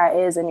Sharia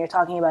is, and you're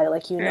talking about it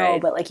like you know,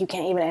 but like you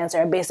can't even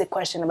answer a basic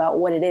question about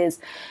what it is.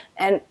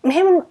 And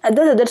him did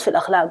a في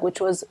الأخلاق, which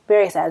was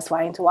very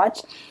satisfying to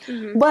watch.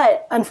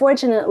 But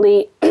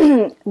unfortunately,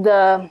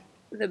 the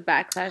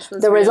backlash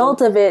was the result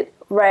of it,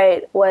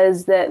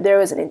 was that there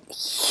was a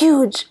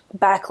huge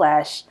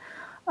backlash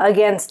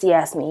against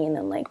Yasmin,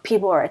 and like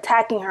people are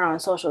attacking her on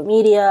social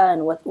media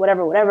and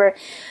whatever.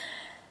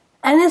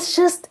 And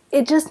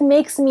it just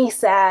makes me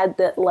sad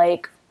that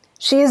like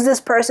she's this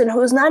person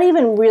who's not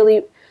even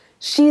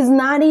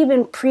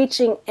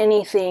preaching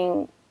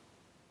anything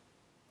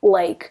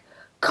like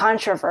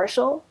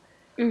controversial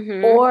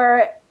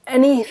or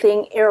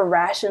anything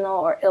irrational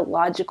or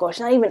illogical. She's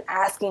not even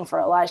asking for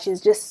a lot.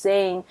 She's just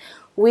saying,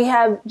 we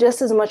have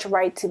just as much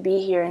right to be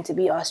here and to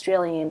be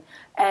Australian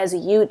as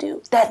you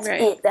do. That's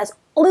it. That's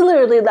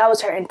literally, that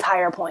was her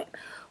entire point.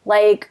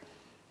 Like,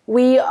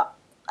 we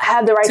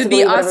have the right to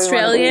be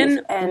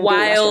Australian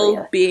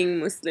while being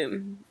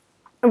Muslim.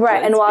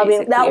 Right, and while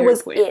being, that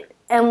was it.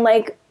 And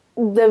like,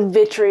 the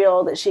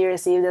vitriol that she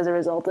received as a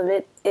result of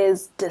it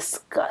is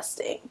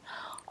disgusting.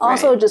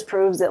 Also, it just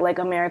proves that like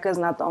America's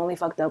not the only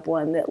fucked up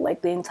one. That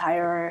like the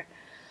entire,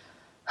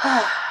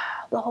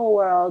 the whole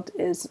world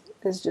is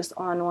just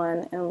on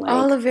one, and like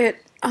all of it.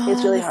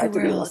 It's really hard to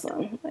be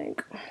Muslim.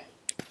 Like,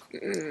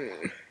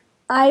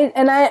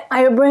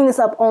 I bring this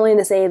up only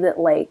to say that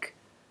like,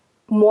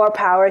 more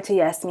power to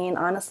Yasmin.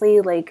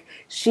 Honestly, like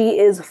she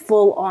is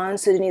full on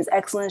Sudanese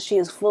excellence. She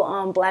is full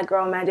on Black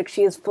girl magic.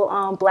 She is full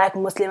on Black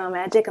Muslim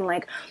magic, and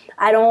like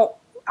I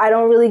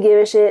don't really give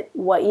a shit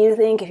what you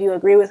think, if you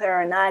agree with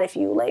her or not, if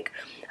you like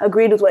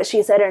agreed with what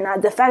she said or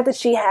not. The fact that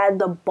she had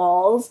the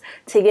balls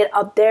to get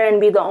up there and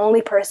be the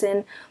only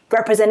person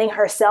representing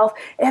herself.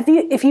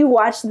 If you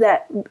watch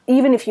that,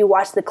 even if you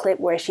watch the clip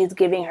where she's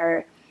giving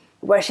her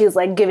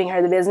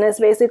the business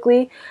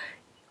basically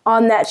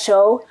on that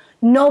show,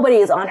 nobody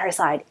is on her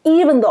side.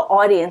 Even the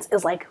audience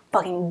is like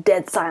fucking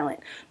dead silent.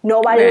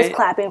 Nobody was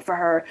clapping for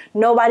her.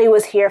 Nobody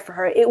was here for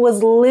her. It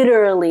was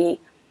literally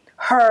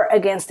her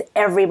against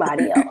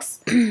everybody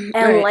else.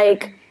 And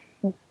like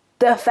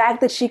the fact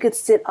that she could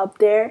sit up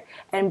there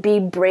and be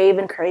brave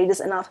and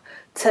courageous enough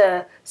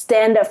to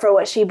stand up for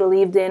what she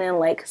believed in, and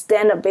like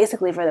stand up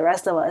basically for the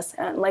rest of us,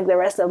 and like the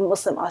rest of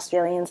Muslim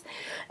Australians,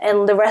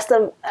 and the rest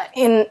of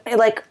in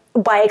like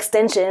by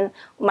extension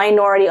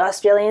minority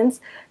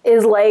Australians,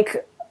 is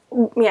like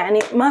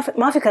يعني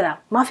ما في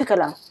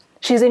كلام.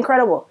 She's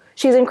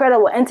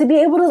incredible. And to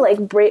be able to like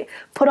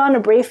put on a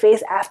brave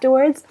face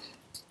afterwards,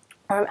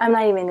 I'm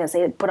not even gonna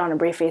say put on a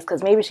brave face,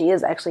 because maybe she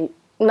is actually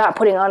not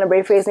putting on a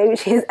brave face. Maybe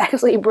she is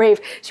actually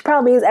brave. She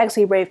probably is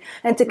actually brave.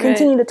 And to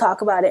continue to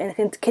talk about it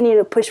and continue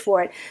to push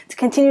for it, to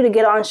continue to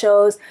get on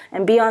shows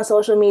and be on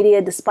social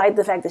media despite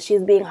the fact that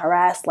she's being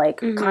harassed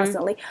like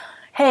constantly.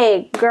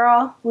 Hey,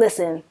 girl,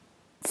 listen,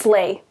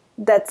 slay.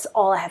 That's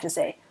all I have to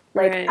say.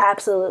 Like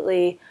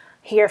absolutely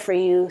here for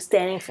you,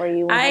 standing for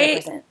you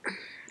 100%.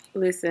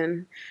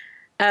 Listen,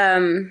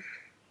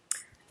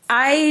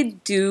 I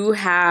do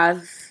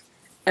have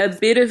a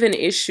bit of an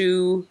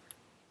issue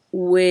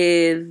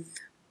with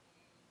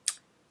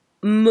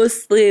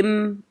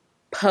Muslim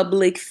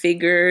public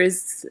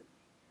figures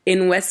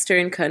in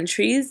Western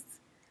countries.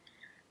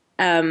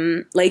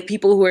 Like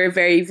people who are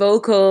very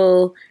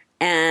vocal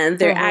and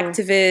they're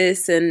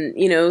activists, and,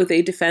 you know,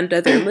 they defend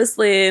other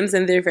Muslims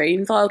and they're very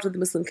involved with the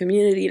Muslim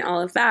community and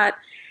all of that.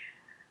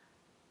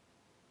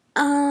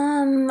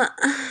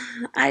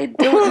 I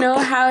don't know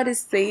how to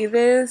say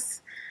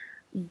this,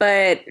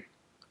 but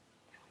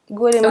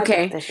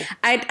okay.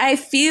 I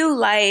feel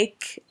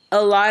like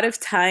a lot of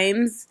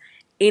times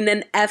in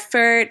an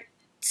effort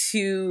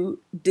to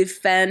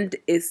defend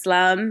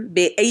Islam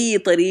بأي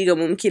طريقة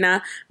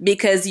ممكنة,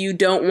 because you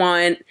don't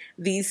want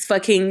these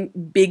fucking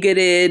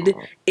bigoted,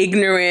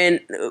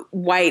 ignorant,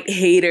 white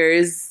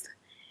haters.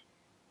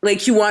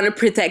 Like, you want to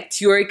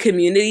protect your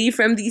community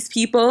from these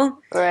people.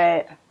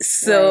 Right.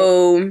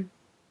 So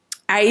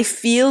I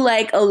feel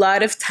like a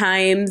lot of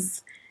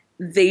times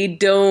they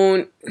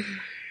don't...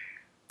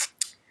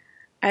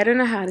 I don't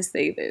know how to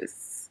say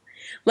this.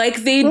 Like,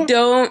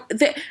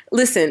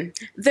 listen,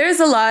 there's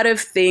a lot of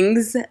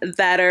things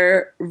that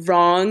are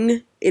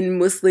wrong in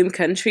Muslim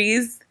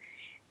countries.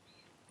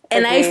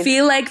 And I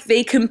feel like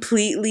they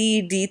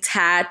completely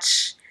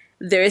detach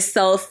their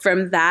self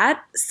from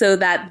that so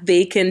that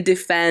they can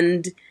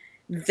defend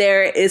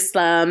their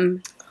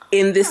Islam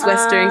in this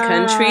Western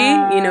country.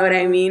 You know what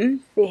I mean?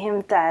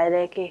 فهمت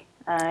عليكي.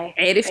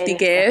 عرفتي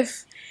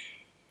كيف?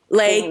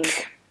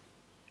 Like...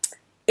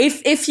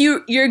 If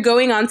you're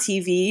going on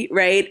TV,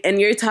 right,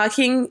 and you're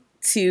talking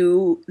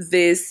to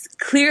this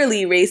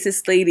clearly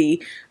racist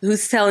lady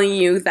who's telling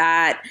you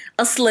that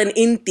أصلاً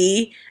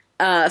انتي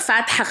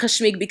فاتحة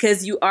خشمك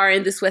because you are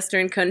in this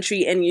Western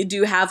country and you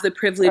do have the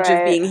privilege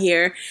of being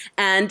here,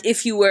 and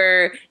if you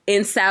were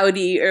in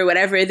Saudi or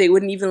whatever, they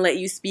wouldn't even let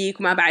you speak,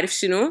 ما بعرف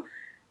شنو.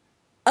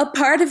 A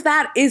part of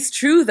that is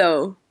true,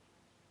 though.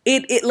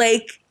 It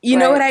like, you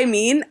know what I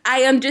mean?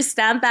 I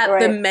understand that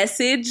the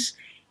message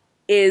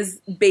is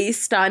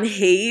based on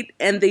hate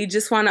and they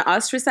just want to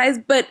ostracize,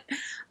 but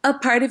a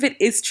part of it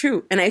is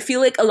true. And I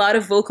feel like a lot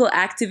of vocal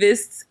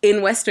activists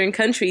in Western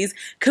countries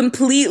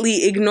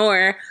completely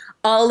ignore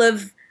all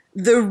of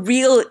the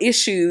real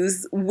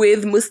issues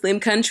with Muslim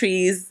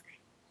countries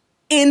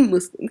in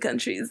Muslim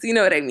countries. You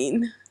know what I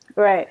mean?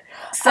 Right.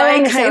 So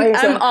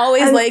I'm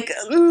always like,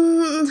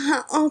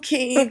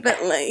 okay,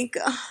 but like...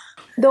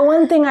 The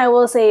one thing I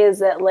will say is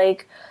that,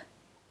 like,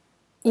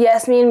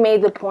 Yasmin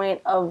made the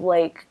point of,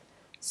 like,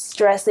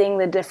 stressing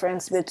the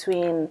difference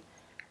between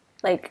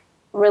like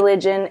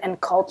religion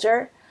and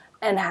culture,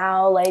 and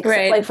how like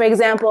like for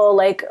example,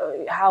 like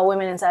how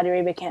women in Saudi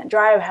Arabia can't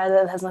drive, how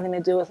that has nothing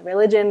to do with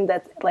religion.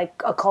 That's like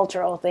a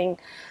cultural thing,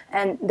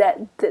 and that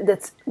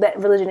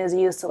religion is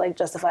used to like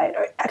justify it.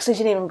 Or actually, she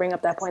didn't even bring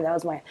up that point. That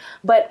was mine.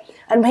 But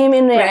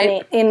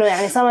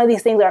in some of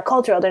these things are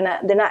cultural. They're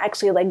not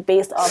actually like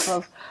based off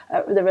of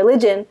the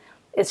religion.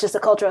 It's just a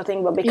cultural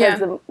thing, but because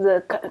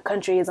the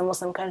country is a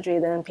Muslim country,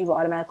 then people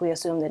automatically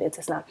assume that it's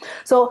Islam.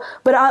 So,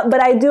 but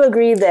I do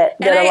agree that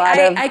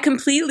I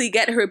completely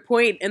get her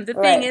point. And the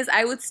thing is,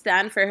 I would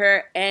stand for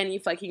her any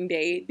fucking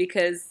day,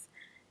 because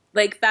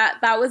like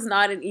that was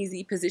not an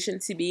easy position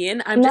to be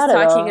in. I'm Not just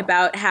at talking all.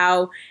 about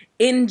how,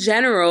 in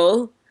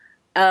general,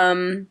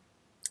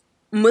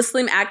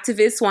 Muslim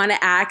activists want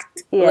to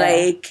act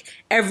like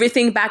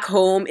everything back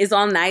home is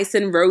all nice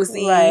and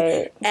rosy,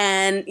 Right.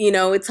 and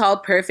it's all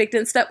perfect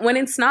and stuff, when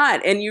it's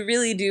not. And you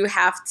really do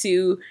have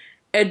to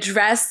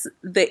address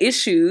the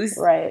issues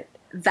Right.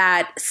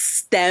 that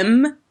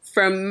stem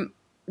from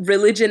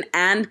religion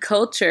and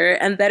culture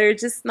and that are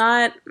just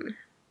not.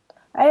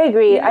 I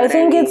agree. You know I what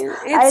think I it's mean?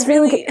 It's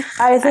really,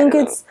 I think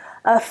don't it's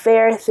a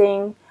fair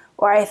thing,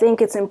 or I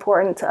think it's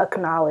important to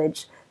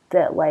acknowledge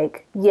that,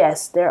 like,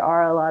 yes, there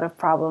are a lot of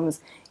problems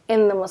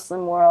in the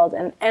Muslim world,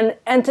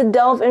 and to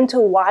delve into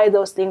why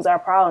those things are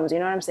problems. You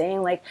know what I'm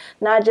saying? Like,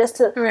 not just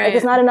to like,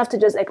 it's Right. not enough to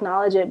just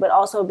acknowledge it, but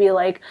also be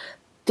like,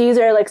 these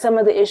are like some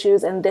of the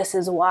issues and this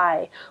is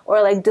why,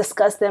 or like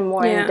discuss them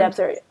more in Yeah. depth,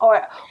 or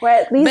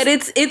at least. But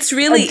it's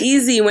really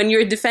easy when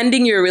you're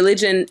defending your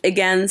religion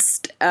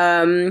against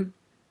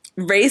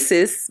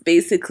racists,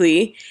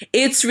 basically.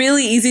 It's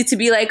really easy to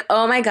be like,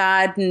 oh my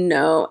God,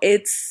 no,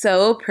 it's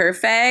so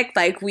perfect.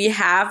 Like, we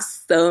have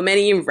so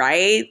many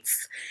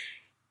rights.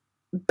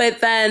 But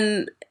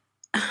then,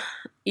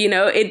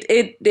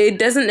 it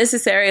doesn't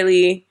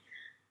necessarily,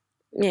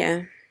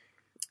 yeah.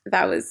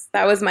 That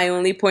was my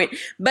only point.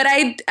 But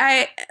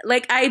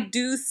I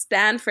do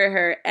stand for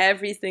her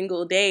every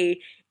single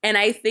day, and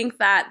I think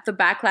that the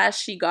backlash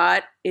she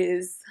got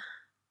is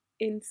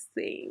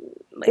insane.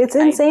 Like, It's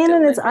insane I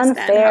and don't it's understand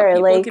how unfair.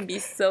 people Like, can be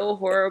so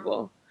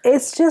horrible.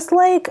 it's just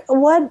like,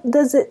 what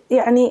does it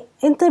يعني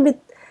انت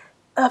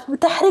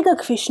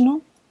بتحرقك في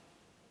شنو؟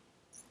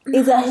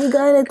 إذا هي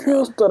قالت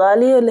هي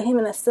أسترالية ولا هي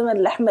من السمر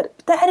الأحمر،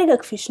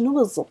 بتحرقك في شنو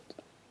بالضبط؟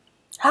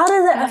 How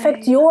does that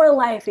affect your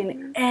life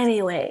in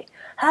any way?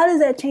 How does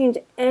that change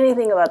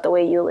anything about the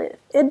way you live?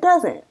 It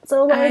doesn't.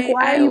 So, like,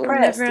 why are you will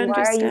pressed? never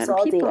Why are you understand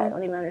salty? people. I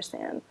don't even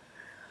understand.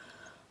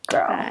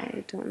 Girl.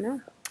 I don't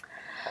know.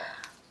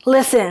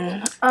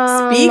 Listen.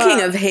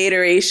 Speaking of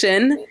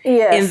hateration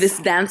in this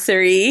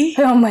dancery,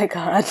 oh my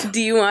God.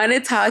 do you want to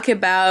talk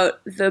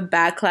about the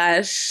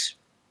backlash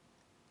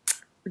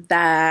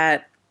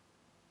that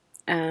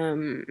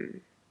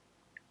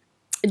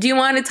do you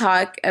want to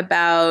talk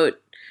about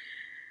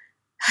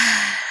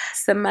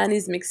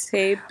Samani's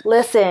mixtape?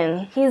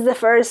 Listen, he's the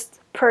first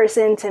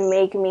person to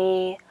make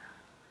me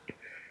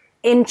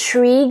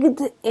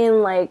intrigued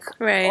in like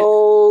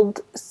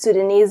old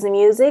Sudanese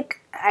music.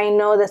 I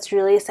know that's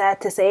really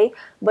sad to say,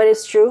 but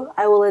it's true.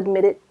 I will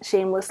admit it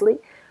shamelessly.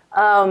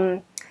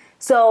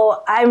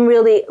 So I'm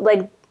really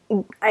like,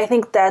 I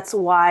think that's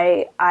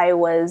why I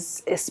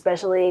was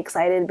especially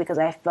excited, because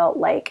I felt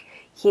like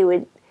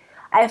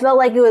I felt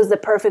like it was the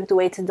perfect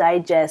way to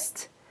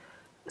digest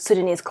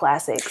Sudanese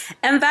classics.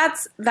 And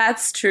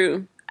that's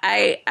true.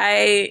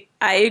 I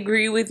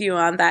agree with you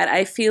on that.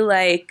 I feel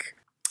like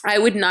I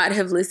would not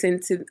have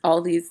listened to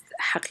all these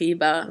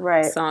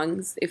Haqiba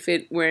songs if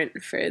it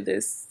weren't for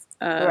this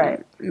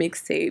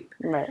mixtape.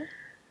 Right.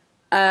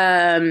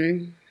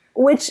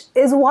 Which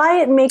is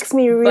why it makes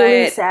me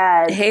really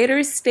sad.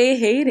 Haters stay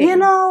hating. You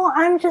know,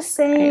 I'm just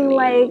saying,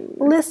 like,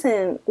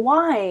 listen,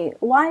 why?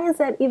 Why is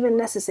that even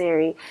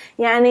necessary?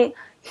 Yani,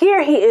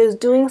 here he is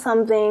doing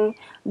something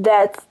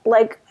that's,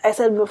 like I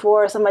said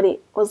before, somebody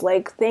was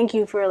like, thank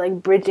you for,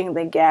 like, bridging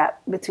the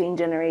gap between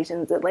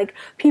generations. That, like,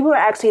 people are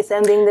actually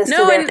sending this to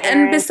their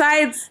parents.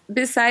 And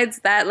besides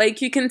that, like,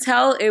 you can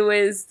tell it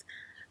was...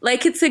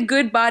 Like, it's a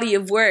good body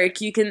of work.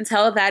 You can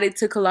tell that it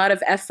took a lot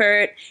of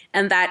effort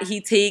and that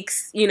he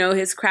takes,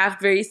 his craft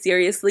very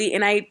seriously.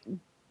 And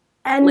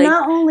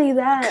not only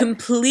that,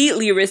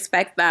 completely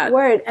respect that.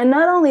 Word. And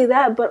not only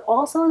that, but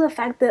also the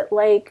fact that,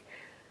 like,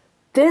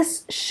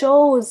 this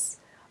shows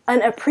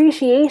an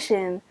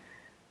appreciation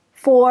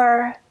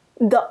for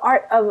the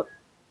art of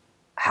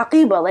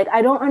Haqiba. Like,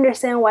 I don't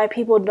understand why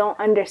people don't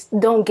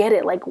get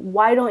it. Like,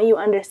 why don't you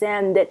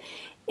understand that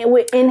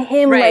in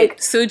him, right. Like...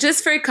 So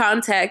just for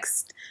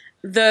context...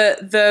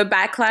 The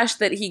backlash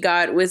that he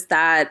got was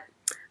that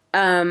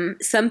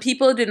some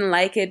people didn't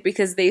like it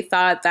because they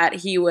thought that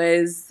he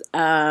was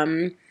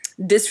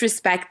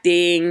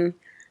disrespecting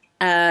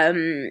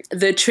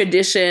the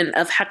tradition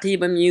of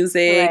Haqiba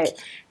music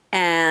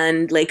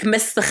and like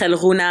مسخ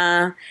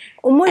الغنى.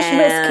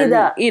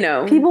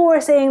 People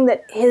were saying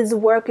that his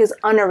work is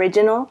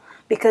unoriginal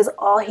because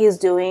all he's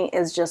doing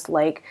is just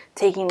like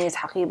taking these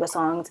Haqiba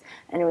songs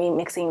and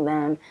remixing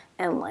them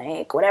and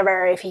like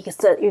whatever. If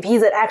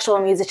he's an actual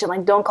musician,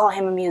 like, don't call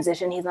him a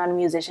musician. He's not a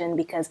musician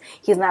because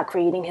he's not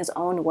creating his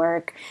own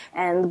work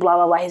and blah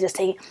blah blah. He's just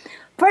taking...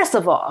 First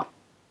of all,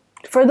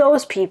 for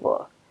those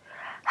people,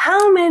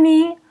 how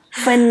many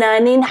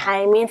فنانين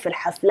حايمين في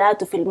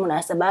الحفلات وفي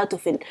المناسبات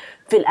وفي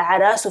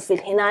الأعراس وفي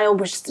الهناية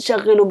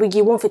وبيشغلوا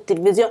وبيجيبون في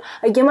التلفزيون.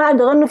 الجماعة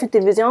بيغنوا في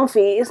التلفزيون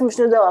في اسمه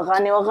شنو ده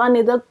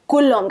وأغاني ده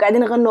كلهم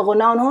قاعدين يغنوا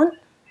غناهم هون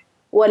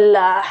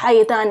ولا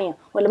حاجة تانية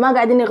ولا ما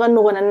قاعدين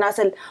يغنوا غنى الناس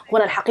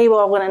غنى الحقيبة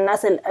وغنى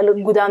الناس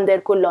القدام دير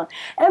كلهم.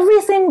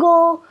 Every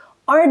single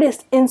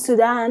artist in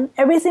Sudan,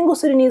 every single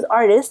Sudanese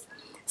artist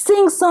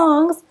sings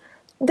songs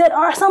that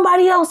are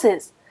somebody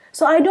else's.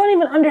 So I don't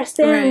even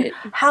understand Right.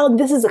 how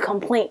this is a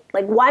complaint.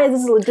 Like, why is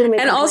this a legitimate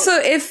And complaint? also,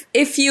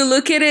 if you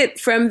look at it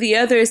from the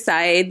other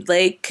side,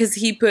 like, because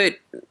he put,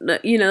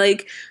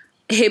 like,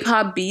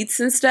 hip-hop beats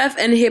and stuff,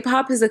 and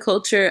hip-hop is a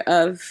culture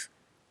of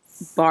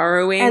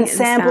borrowing and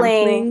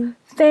sampling.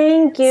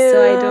 Thank you. So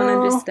I don't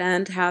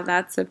understand how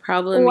that's a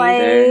problem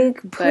either.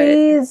 Like,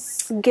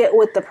 please get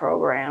with the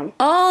program.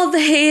 All the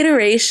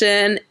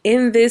hateration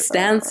in this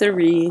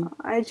dancery.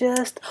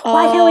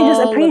 Why can't we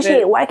just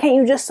appreciate? Why can't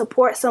you just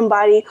support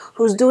somebody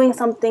who's doing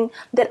something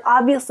that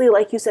obviously,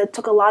 like you said,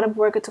 took a lot of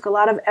work, it took a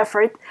lot of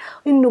effort.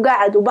 إنه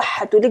قعد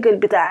وبحث ولقى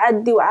البتاع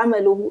دي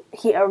وعمل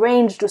he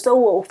arranged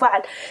وسوى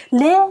وفعل.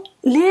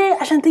 ليه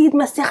عشان تيجي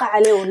تمسخها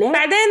عليه ليه؟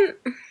 بعدين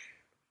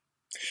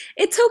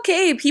it's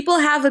okay. People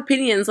have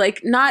opinions.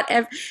 Like,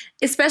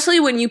 especially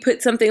when you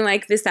put something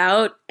like this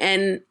out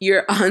and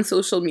you're on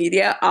social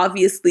media,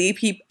 obviously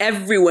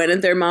everyone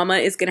and their mama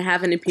is going to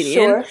have an opinion.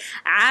 Sure.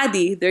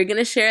 Adi, they're going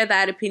to share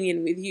that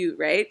opinion with you,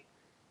 right?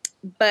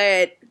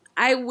 But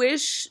I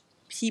wish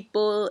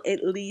people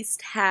at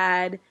least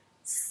had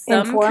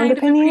some Informed kind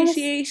opinions? of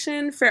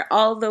appreciation for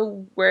all the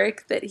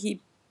work that he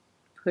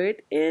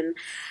put in.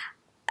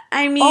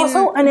 I mean,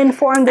 also an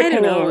informed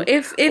opinion. I don't know.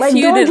 If like,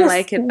 you didn't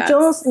like it,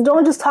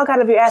 don't just talk out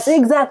of your ass.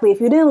 Exactly.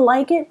 If you didn't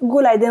like it,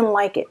 good, I didn't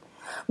like it.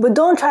 But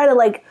don't try to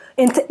like.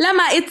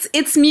 Lama,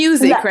 it's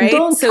music, right?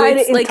 Don't so try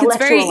it's to like it's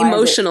very intellectualize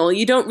emotional.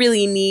 You don't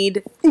really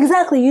need.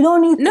 Exactly. You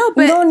don't need. No,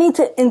 but you don't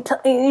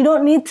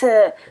need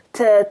to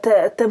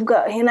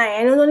تبقى هنا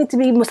يعني you don't need to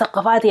be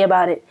مثقفاتي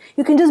about it.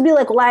 You can just be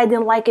like, well, I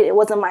didn't like it. It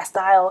wasn't my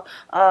style.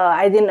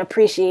 I didn't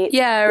appreciate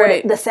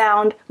the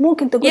sound.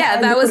 ممكن تقول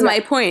that was my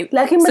point.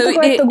 لكن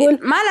بتقعد تقول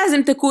ما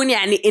لازم تكون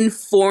يعني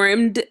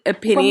informed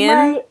opinion.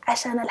 والله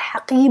عشان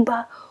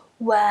الحقيبة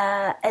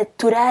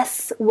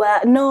والتراث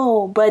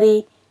no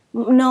buddy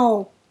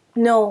no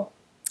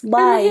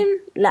bye.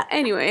 لا.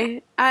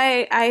 Anyway,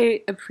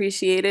 I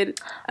appreciated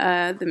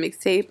the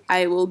mixtape.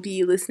 I will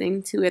be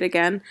listening to it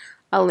again.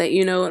 I'll let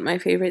you know what my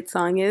favorite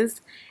song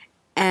is.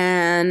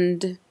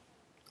 And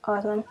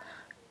awesome.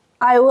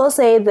 I will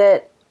say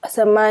that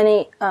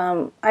Samani,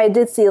 I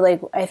did see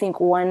like I think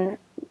one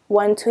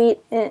tweet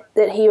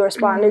that he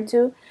responded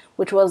to,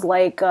 which was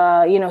like,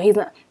 he's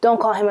not. Don't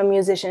call him a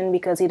musician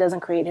because he doesn't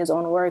create his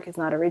own work. It's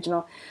not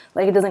original.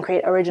 Like, he doesn't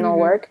create original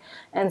work.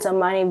 And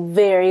Samani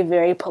very,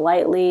 very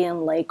politely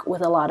and like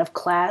with a lot of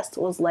class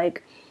was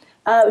like,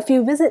 if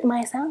you visit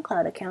my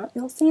SoundCloud account,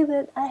 you'll see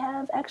that I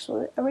have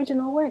actual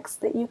original works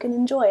that you can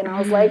enjoy. And I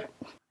was like,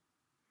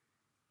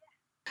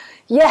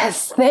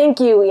 yes, thank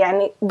you.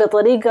 يعني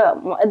بطريقة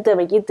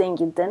مؤدبة جدا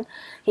جدا.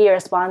 He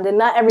responded.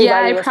 Not everybody.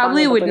 Yeah, I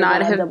probably would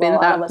not have been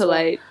that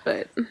polite,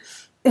 but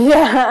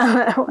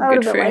yeah, I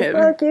would have been like, him.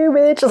 fuck you,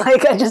 bitch.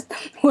 Like, I just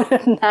would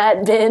have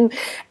not been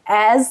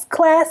as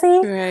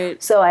classy.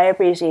 Right. So I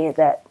appreciate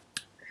that.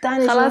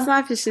 خلاص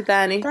ما في شيء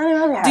ثاني.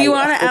 Do you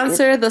want to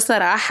answer the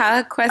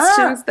صراحة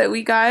questions that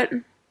we got?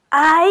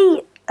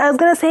 I was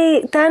gonna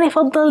say, Tani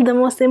فضل the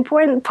most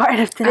important part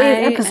of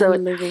today's episode,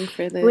 am living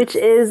for this. which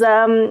is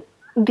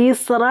these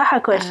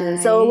صراحة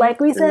questions. So like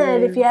we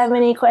said, if you have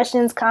any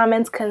questions,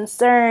 comments,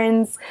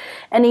 concerns,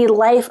 any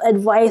life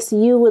advice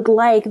you would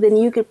like, then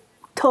you could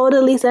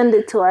totally send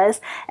it to us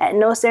at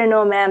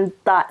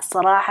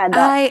nosirnomam.saraha.com.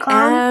 I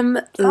am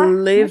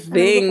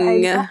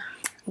living.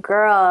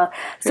 Girl.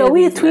 So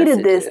we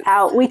tweeted this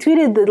out. We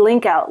tweeted the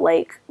link out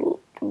like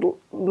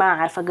ما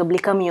عارفة قبل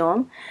كم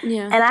يوم.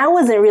 Yeah. And I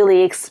wasn't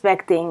really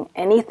expecting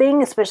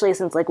anything, especially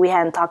since like we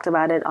hadn't talked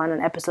about it on an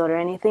episode or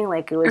anything.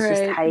 Like, it was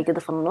just حاجة كده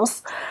في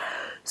النص.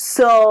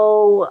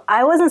 So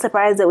I wasn't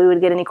surprised that we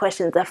would get any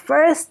questions. The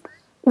first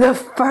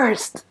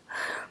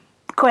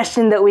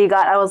question that we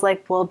got, I was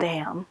like, well,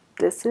 damn,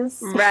 this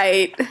is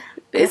right.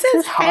 This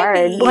is hard.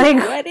 Heavy. Like,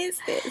 what is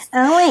this?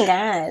 Oh my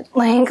god!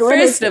 Like,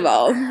 first of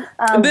all,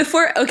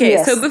 before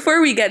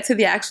we get to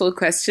the actual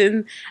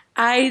question,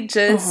 I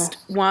just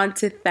want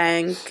to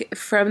thank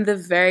from the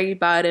very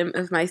bottom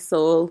of my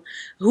soul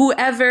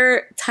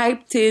whoever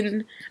typed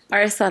in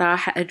our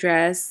Saraha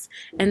address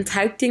and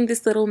typed in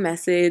this little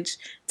message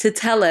to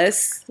tell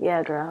us,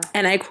 yeah, girl,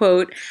 and I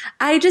quote,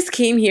 "I just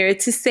came here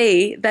to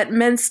say that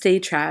men stay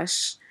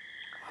trash."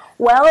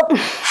 Well,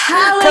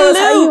 tell us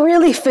how you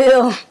really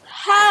feel.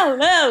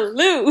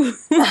 Hallelujah.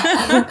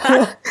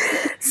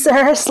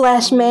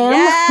 Sir/ma'am.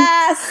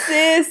 Yes,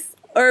 sis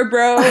or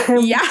bro.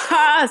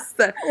 Yes.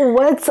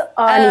 What's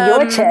on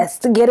your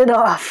chest? Get it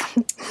off.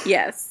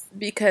 Yes,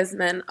 because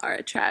men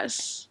are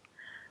trash.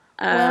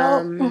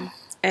 And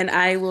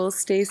I will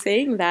stay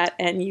saying that,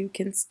 and you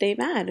can stay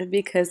mad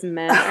because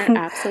men are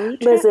absolute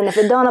trash. Listen, if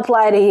it don't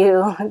apply to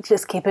you,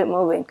 just keep it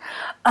moving.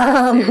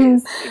 All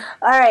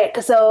right.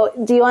 So,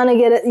 do you want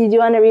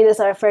to read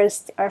us our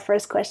first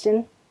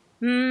question?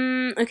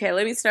 Okay,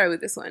 let me start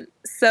with this one.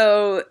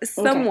 So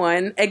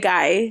someone, a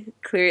guy,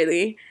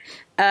 clearly,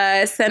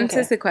 sent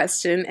us a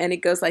question, and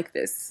it goes like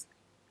this.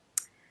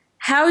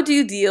 How do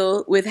you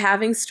deal with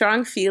having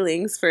strong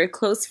feelings for a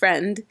close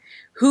friend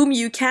whom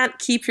you can't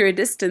keep your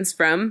distance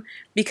from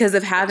because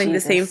of having the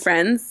same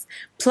friends,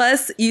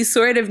 plus you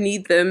sort of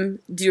need them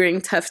during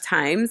tough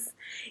times,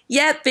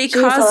 yet they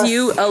Jesus. cause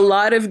you a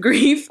lot of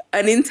grief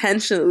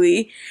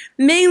unintentionally,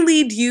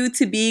 mainly due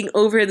to being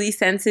overly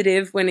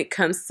sensitive when it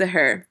comes to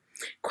her.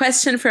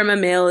 Question from a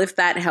male, if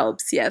that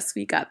helps. Yes,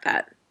 we got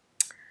that.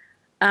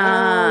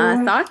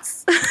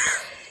 Thoughts?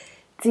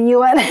 Do you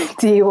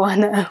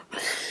wanna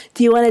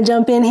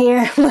jump in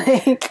here?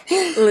 Like,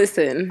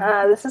 listen.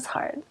 This is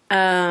hard.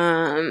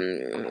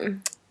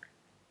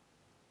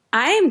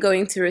 I am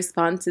going to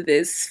respond to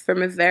this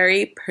from a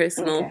very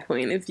personal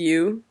point of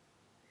view.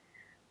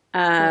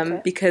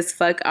 Because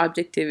fuck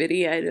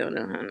objectivity. I don't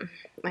know how,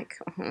 like,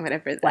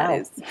 whatever that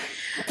is.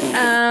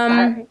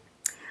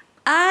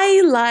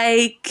 I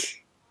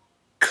like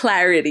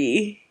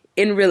clarity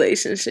in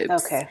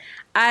relationships. Okay.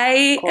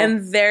 I am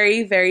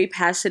very, very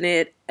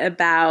passionate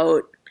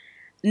about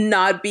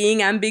not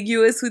being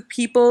ambiguous with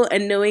people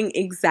and knowing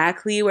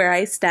exactly where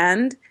I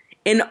stand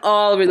in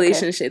all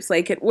relationships,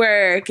 like at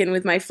work and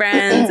with my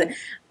friends.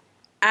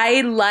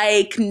 I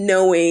like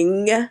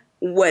knowing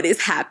what is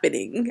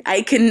happening.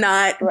 I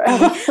cannot be,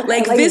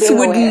 like this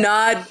would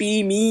not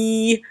be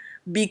me,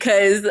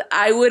 because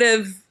I would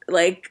have,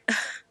 like,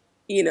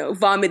 you know,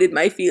 vomited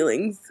my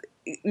feelings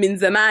من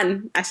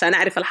زمان عشان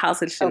أعرف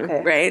الحاصل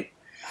شنو, right?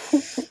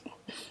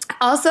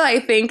 Also, I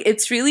think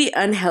it's really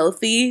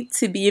unhealthy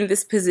to be in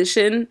this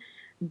position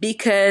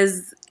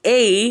because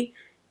A,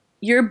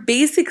 you're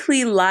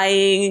basically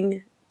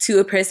lying to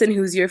a person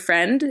who's your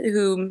friend,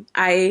 whom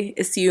I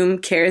assume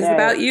cares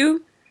about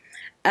you,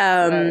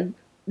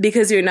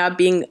 because you're not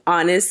being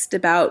honest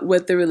about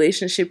what the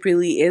relationship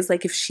really is.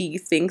 Like, if she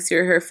thinks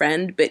you're her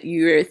friend, but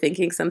you're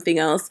thinking something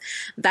else,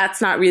 that's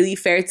not really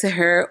fair to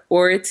her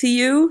or to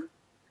you.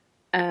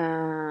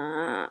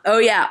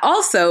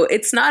 Also,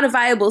 it's not a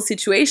viable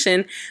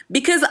situation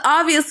because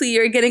obviously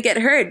you're going to get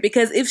hurt,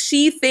 because if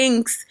she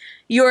thinks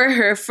you're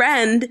her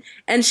friend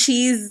and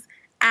she's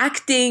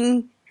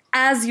acting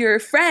as your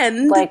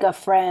friend, like a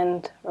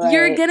friend, right,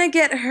 you're gonna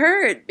get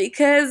hurt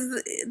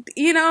because,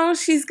 you know,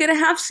 she's gonna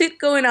have shit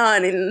going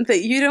on and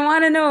that you don't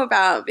want to know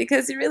about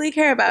because you really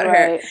care about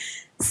her.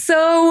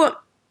 So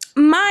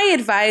my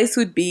advice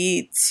would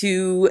be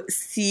to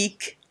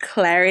seek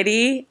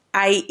clarity,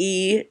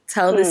 i.e.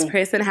 tell this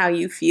person how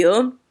you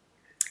feel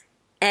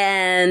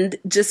and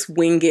just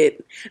wing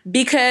it,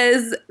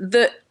 because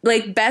the,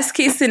 like, best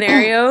case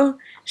scenario,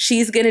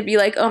 she's gonna be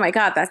like, oh my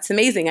god, that's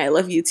amazing, I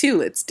love you too,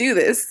 let's do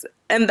this,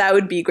 and that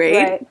would be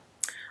great.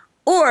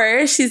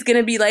 Or she's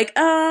gonna be like,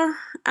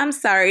 I'm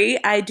sorry,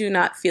 I do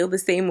not feel the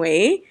same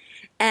way,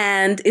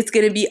 and it's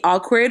gonna be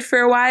awkward for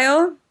a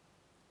while,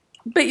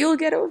 but you'll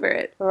get over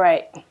it,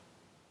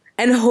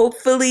 and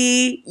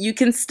hopefully you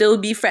can still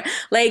be friends.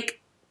 Like,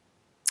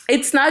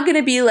 it's not going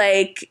to be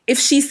like, if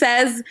she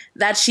says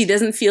that she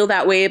doesn't feel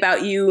that way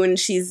about you and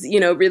she's,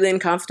 you know, really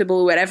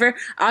uncomfortable, whatever,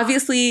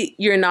 obviously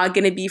you're not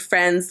going to be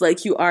friends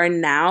like you are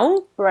now.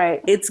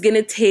 It's going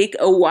to take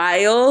a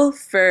while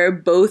for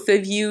both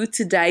of you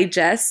to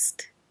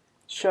digest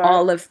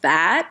all of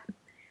that.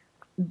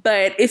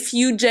 But if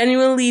you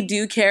genuinely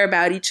do care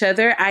about each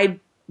other,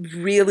 I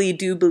really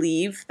do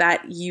believe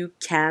that you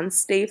can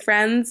stay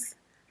friends.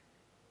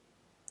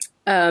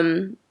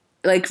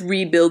 Like,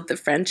 rebuild the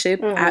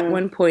friendship at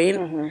one point.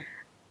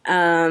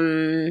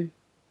 Al-Muhim,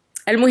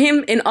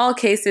 in all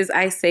cases,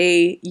 I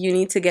say you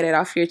need to get it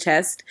off your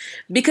chest,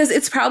 because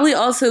it's probably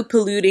also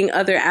polluting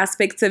other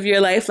aspects of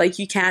your life. Like,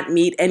 you can't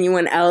meet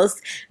anyone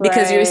else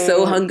because you're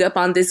so hung up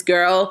on this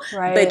girl,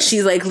 but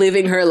she's, like,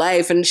 living her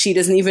life and she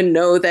doesn't even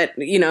know that,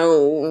 you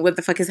know, what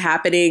the fuck is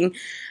happening.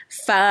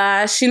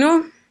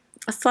 فشنو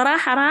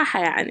الصراحة راحة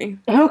يعني.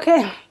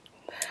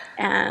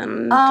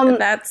 And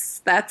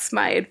that's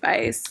my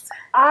advice.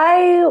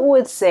 I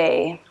would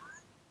say,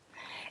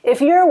 if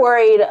you're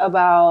worried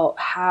about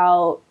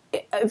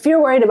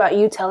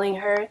you telling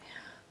her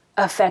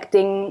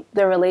affecting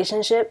the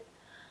relationship,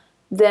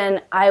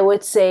 then I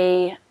would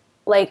say,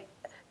 like,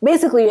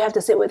 basically you have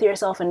to sit with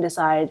yourself and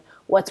decide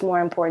what's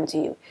more important to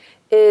you.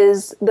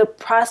 Is the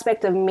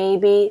prospect of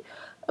maybe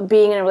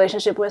being in a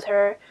relationship with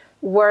her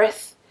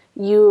worth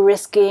you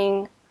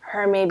risking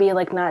her maybe,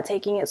 like, not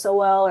taking it so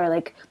well, or,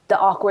 like, the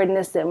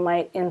awkwardness that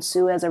might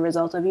ensue as a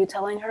result of you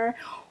telling her?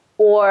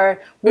 Or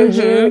would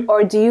you,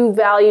 or do you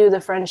value the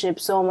friendship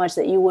so much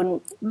that you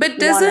wouldn't want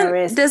to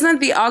risk? Doesn't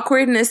the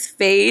awkwardness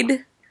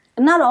fade?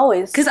 Not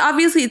always. Because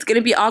obviously it's going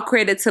to be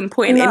awkward at some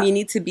point, and you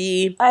need to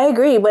be... I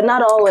agree, but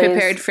not always.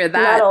 ...prepared for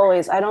that. Not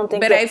always. I don't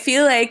think But I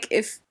feel like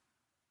if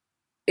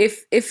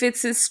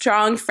it's a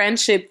strong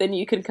friendship, then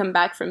you can come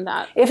back from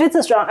that. If it's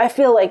a strong... I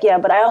feel like, yeah,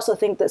 but I also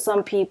think that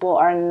some people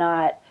are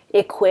not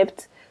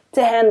equipped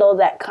to handle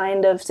that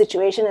kind of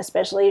situation,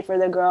 especially for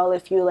the girl.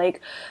 If you,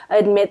 like,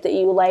 admit that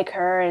you like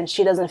her and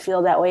she doesn't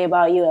feel that way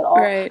about you at all,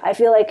 I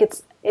feel like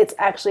it's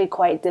actually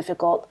quite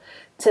difficult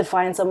to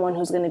find someone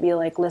who's going to be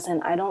like,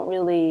 listen, I don't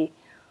really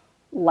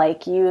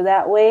like you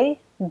that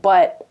way,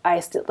 but I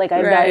still, like,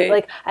 I value,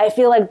 like, I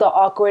feel like the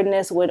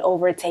awkwardness would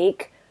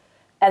overtake,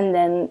 and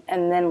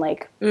then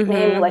like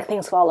maybe, like,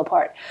 things fall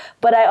apart.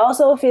 But I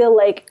also feel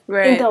like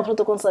انت المفروض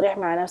تكون صريح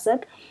مع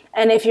نفسك,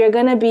 and if you're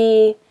gonna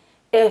be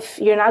if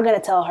you're not going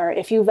to tell her,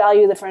 if you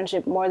value the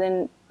friendship more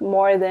than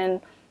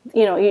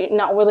you're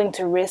not willing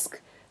to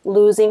risk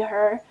losing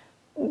her,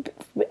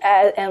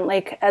 and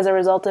like as a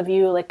result of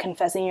you like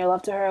confessing your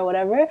love to her or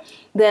whatever,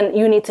 then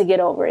you need to get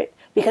over it,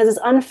 because it's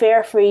unfair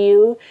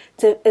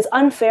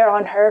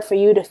on her for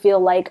you to feel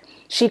like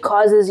she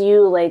causes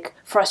you like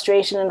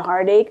frustration and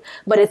heartache,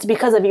 but it's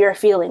because of your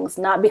feelings,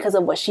 not because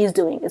of what she's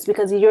doing. It's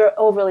because you're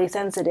overly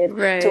sensitive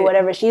to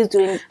whatever she's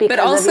doing because but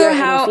also of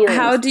your feelings.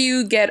 How do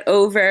you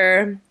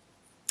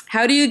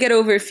get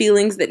over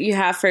feelings that you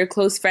have for a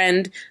close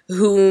friend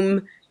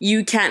whom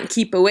you can't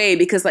keep away?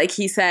 Because like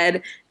he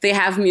said, they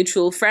have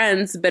mutual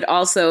friends, but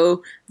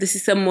also this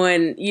is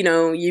someone,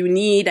 you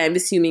need. I'm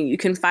assuming you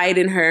confide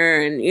in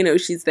her and,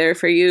 she's there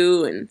for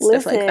you and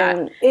stuff like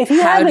that. If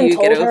you haven't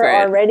told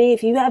her already,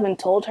 if you haven't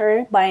told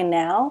her by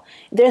now,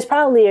 there's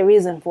probably a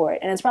reason for it.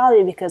 And it's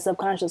probably because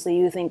subconsciously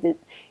you think that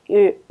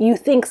you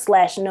think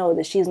 / know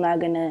that she's not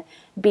going to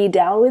be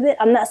down with it.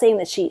 I'm not saying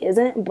that she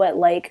isn't, but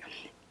like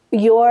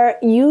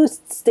you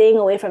staying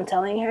away from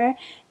telling her,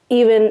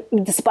 even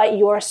despite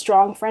your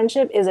strong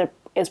friendship, is a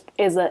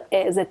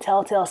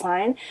telltale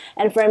sign.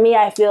 And for me,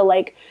 I feel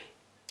like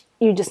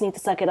you just need to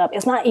suck it up.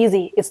 It's not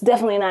easy. It's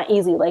definitely not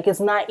easy. Like, it's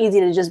not easy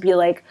to just be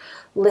like,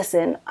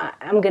 listen,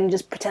 I'm going to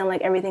just pretend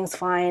like everything's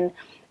fine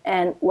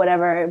and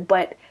whatever.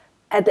 But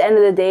at the end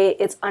of the day,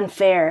 it's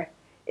unfair.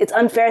 It's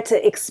unfair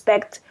to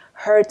expect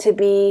her to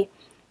be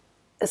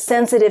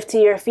sensitive to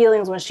your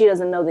feelings when she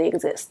doesn't know they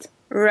exist.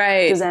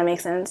 Right. Does that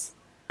make sense?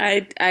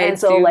 And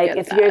so like,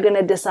 if you're going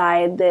to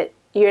decide that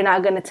you're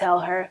not going to tell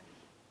her,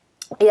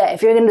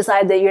 if you're going to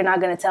decide that you're not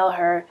going to tell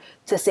her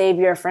to save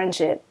your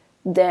friendship,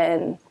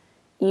 then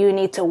you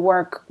need to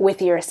work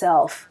with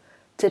yourself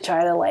to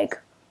try to like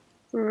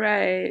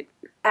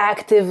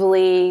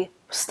actively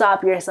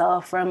stop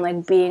yourself from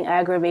like being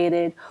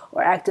aggravated,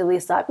 or actively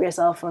stop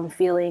yourself from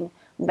feeling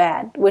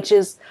bad, which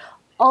is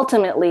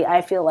ultimately,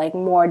 I feel like,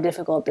 more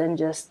difficult than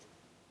just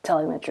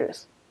telling the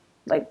truth,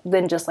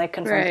 than just like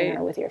confronting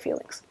her with your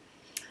feelings.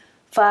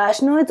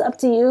 Fash, no, it's up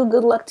to you.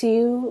 Good luck to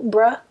you,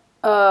 bruh.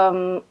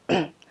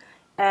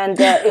 And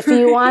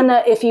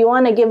if you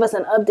wanna give us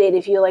an update,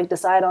 if you like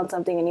decide on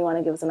something and you want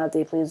to give us an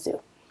update, please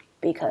do,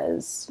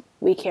 because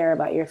we care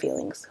about your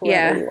feelings,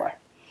 whoever you are.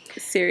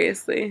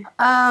 Seriously.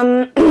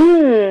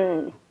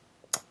 Do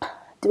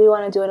we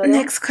want to do another?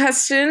 Next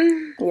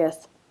question.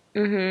 Yes.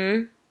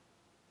 Mm-hmm.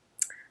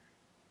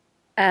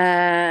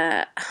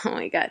 Oh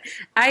my God.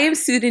 I am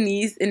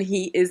Sudanese and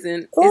he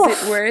isn't. Oof.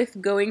 Is it worth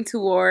going to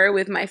war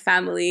with my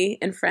family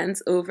and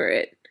friends over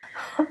it?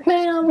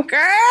 Ma'am.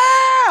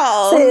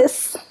 Girl!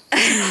 Sis.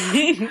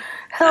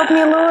 Help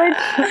me, Lord.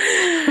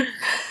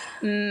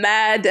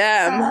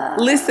 Madam.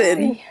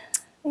 Listen.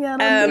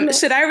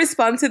 Should I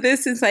respond to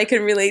this since I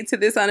can relate to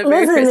this on a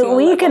very personal level?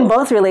 We can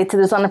both relate to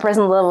this on a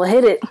personal level.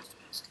 Hit it.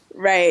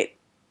 Right.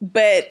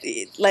 But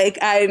like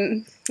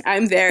I'm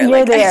there.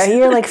 You're there.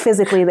 You're like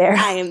physically there.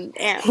 I am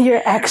there.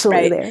 You're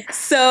actually there.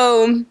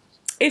 So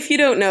if you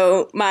don't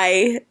know,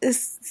 my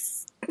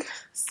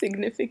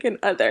significant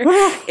other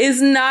is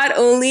not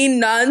only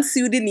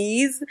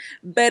non-Sudanese,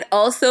 but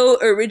also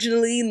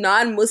originally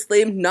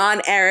non-Muslim,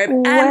 non-Arab,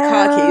 and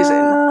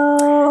Caucasian.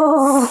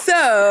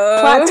 So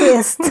plot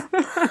twist.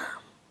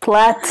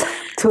 Plot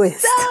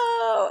twist.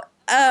 So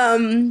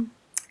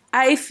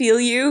I feel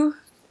you.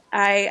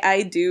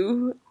 I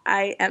do.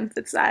 I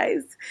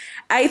empathize.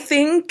 I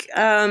think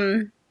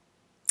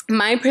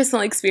my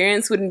personal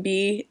experience wouldn't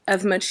be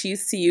of much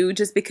use to you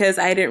just because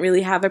I didn't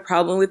really have a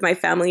problem with my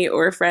family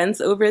or friends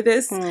over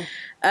this.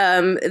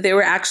 They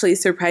were actually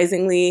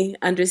surprisingly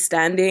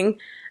understanding.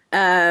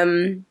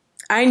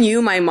 I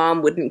knew my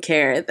mom wouldn't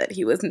care that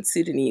he wasn't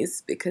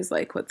Sudanese because,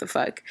 like, what the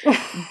fuck?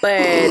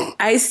 But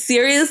I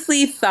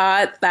seriously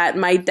thought that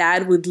my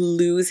dad would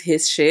lose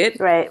his shit.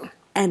 Right.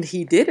 And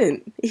he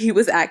didn't. He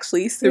was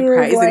actually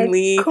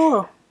surprisingly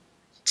cool.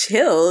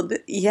 Chilled.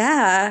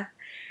 Yeah.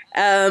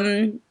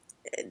 Okay.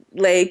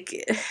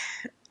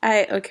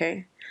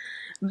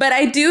 But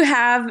I do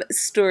have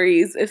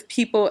stories of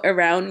people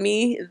around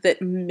me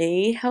that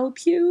may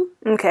help you.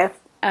 Okay.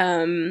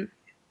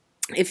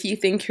 If you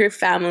think your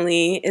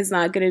family is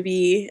not going to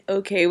be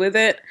okay with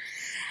it.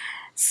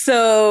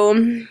 So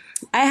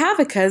I have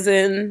a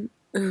cousin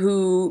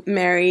who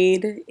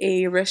married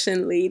a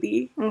Russian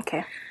lady.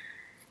 Okay.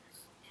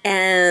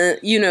 And,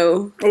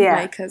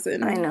 my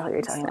cousin. I know who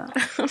you're talking about.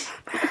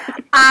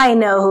 I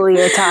know who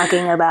you're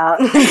talking about.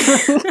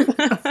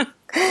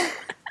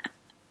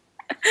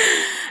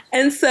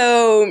 And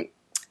so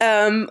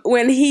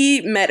when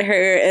he met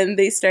her and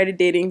they started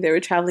dating, they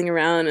were traveling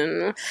around.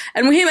 And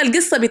المهم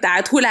القصة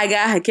بتاعت هو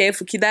لقاها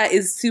كيف وكده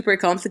is super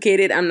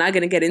complicated. I'm not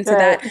going to get into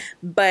that.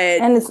 But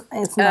and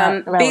it's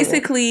not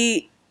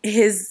basically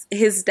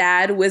his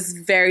dad was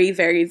very,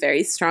 very,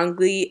 very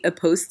strongly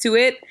opposed to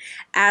it.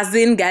 As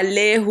in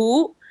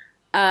قال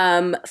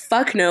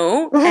fuck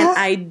no, and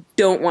I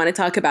don't want to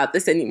talk about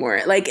this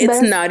anymore. Like,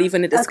 it's not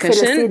even a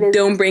discussion.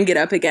 Don't bring it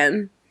up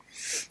again.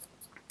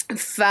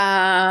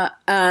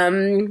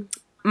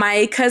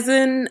 My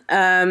cousin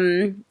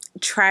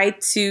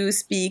tried to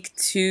speak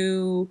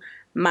to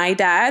my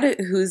dad,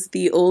 who's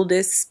the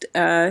oldest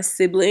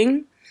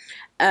sibling,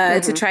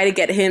 to try to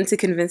get him to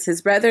convince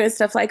his brother and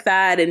stuff like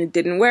that, and it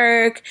didn't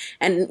work.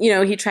 And, you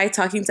know, he tried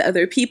talking to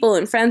other people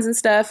and friends and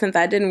stuff, and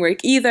that didn't work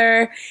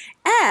either.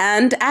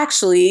 And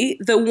actually,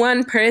 the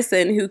one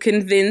person who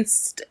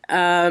convinced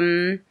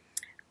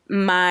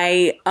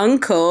my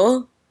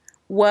uncle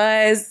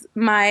was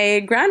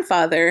my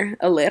grandfather,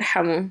 Allah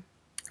yarhamu.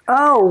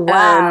 Oh,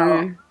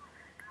 wow.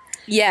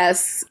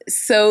 Yes.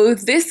 So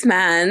this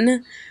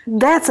man...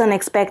 That's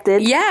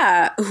unexpected.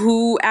 Yeah.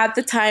 Who at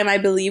the time, I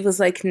believe, was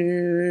like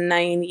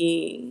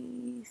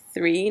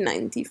 93,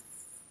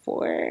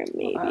 94,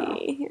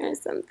 maybe, or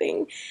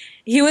something.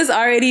 He was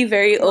already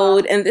very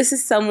old. And this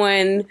is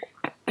someone,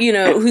 you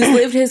know, who's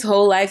lived his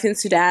whole life in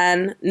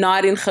Sudan,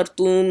 not in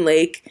Khartoum,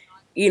 like,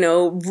 you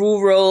know,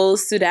 rural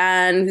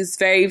Sudan, who's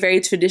very,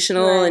 very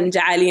traditional and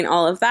jali and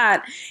all of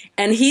that.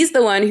 And he's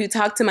the one who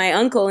talked to my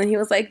uncle, and he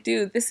was like,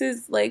 dude, this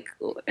is like,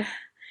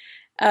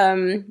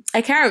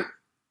 I can't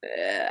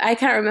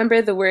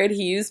remember the word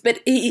he used,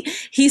 but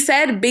he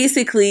said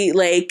basically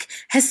like,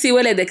 هسي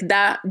ولدك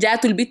ده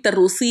جاته البت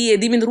الروسية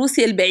دي من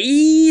روسيا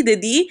البعيدة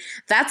دي.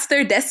 That's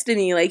their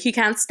destiny. Like, he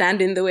can't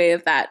stand in the way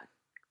of that.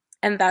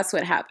 And that's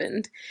what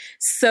happened.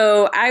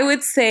 So I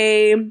would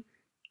say,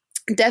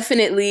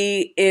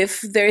 definitely,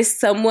 if there's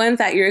someone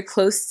that you're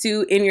close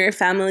to in your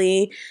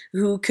family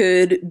who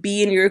could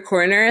be in your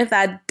corner,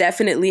 that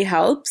definitely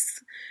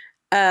helps.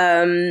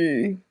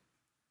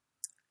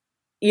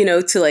 You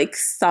know, to like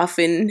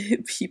soften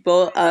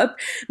people up,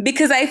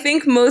 because I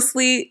think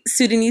mostly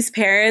Sudanese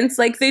parents,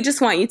 like, they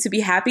just want you to be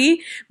happy,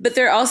 but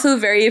they're also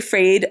very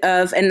afraid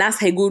of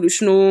الناس هيقولوا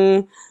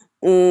شنو,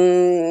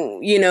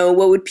 you know,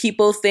 what would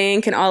people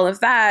think and all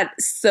of that.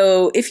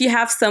 So if you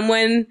have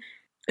someone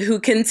who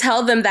can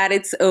tell them that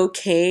it's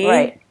okay.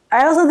 Right.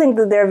 I also think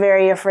that they're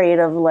very afraid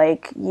of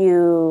like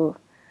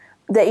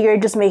that you're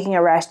just making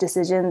a rash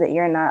decision, that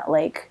you're not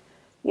like,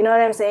 you know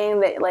what I'm saying?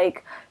 That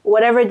like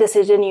whatever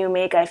decision you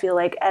make, I feel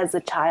like as a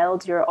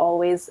child, you're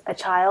always a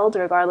child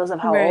regardless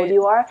of how old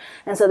you are.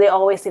 And so they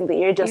always think that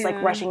you're just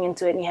like rushing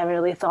into it and you haven't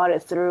really thought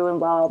it through and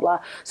blah, blah, blah.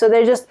 So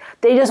they just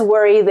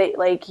worry that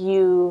like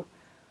you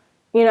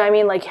know what I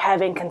mean? Like,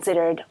 haven't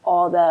considered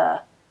all the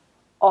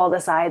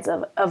sides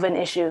of an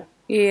issue.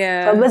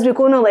 Yeah. So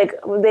like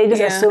they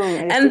just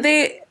assume.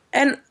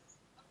 And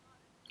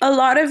a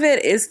lot of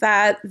it is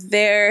that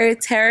they're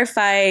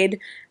terrified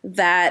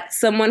that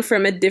someone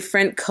from a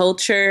different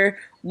culture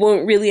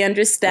won't really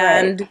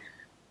understand,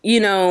 you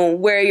know,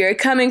 where you're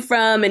coming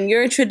from and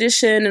your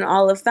tradition and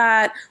all of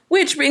that.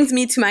 Which brings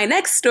me to my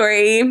next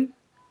story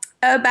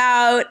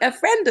about a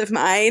friend of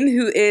mine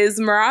who is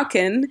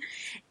Moroccan.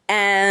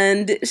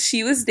 And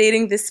she was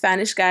dating this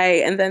Spanish guy,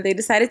 and then they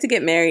decided to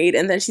get married.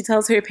 And then she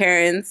tells her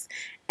parents,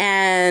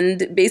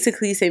 and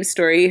basically same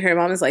story. Her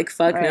mom is like,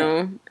 fuck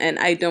no, and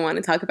I don't want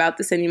to talk about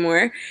this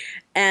anymore.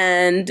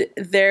 And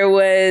there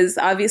was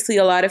obviously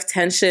a lot of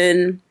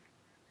tension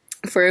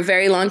for a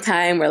very long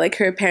time where like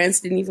her parents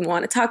didn't even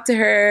want to talk to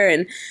her,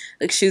 and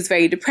like she was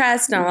very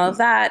depressed and all of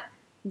that.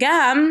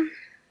 Gam,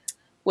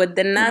 with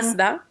the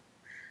Nasda,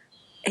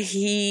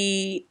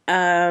 he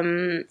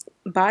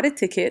bought a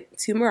ticket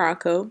to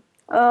Morocco.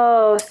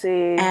 Oh,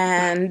 see.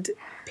 And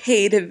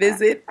paid a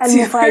visit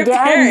to her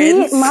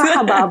parents.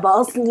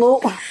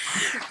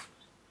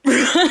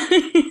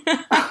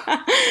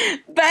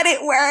 But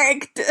it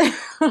worked.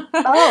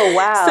 Oh,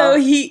 wow.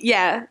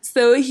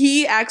 So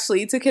he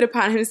actually took it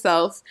upon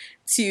himself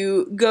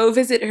to go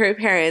visit her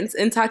parents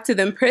and talk to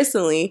them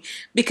personally,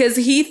 because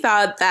he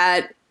thought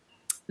that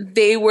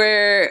they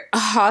were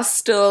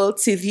hostile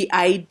to the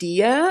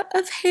idea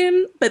of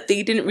him, but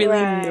they didn't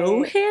really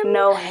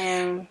know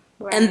him.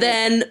 Right. And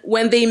then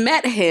when they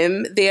met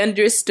him, they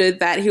understood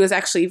that he was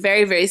actually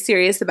very, very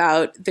serious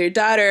about their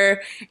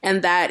daughter,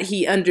 and that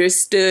he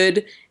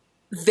understood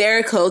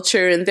their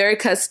culture and their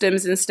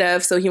customs and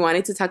stuff. So he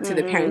wanted to talk to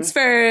the parents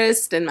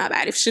first, and ma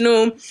ba'arif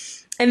shunu.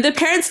 And the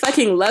parents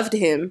fucking loved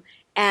him,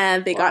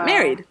 and they got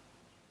married.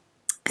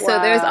 Wow. So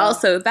there's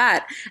also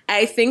that.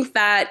 I think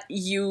that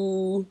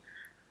you,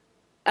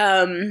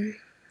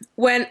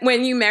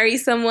 when you marry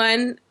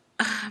someone,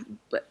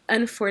 but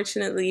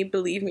unfortunately,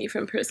 believe me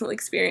from personal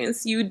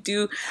experience, you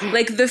do,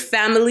 like, the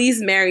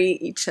families marry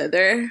each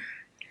other.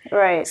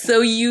 Right.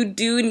 So you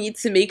do need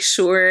to make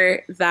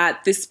sure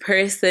that this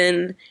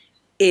person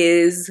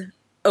is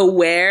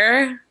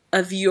aware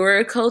of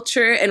your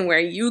culture and where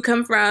you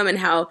come from and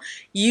how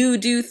you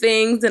do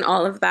things and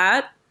all of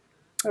that.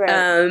 Right.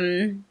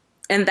 And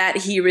that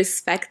he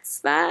respects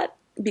that,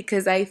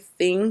 because I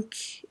think,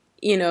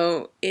 you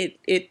know,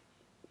 it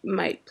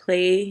might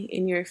play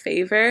in your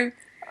favor.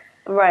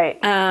 Right.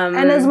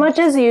 And as much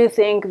as you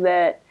think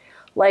that,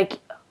 like,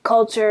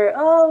 culture,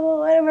 oh,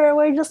 whatever,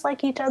 we're just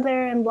like each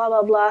other and blah,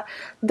 blah, blah.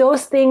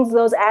 Those things,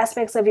 those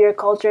aspects of your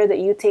culture that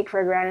you take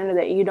for granted or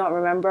that you don't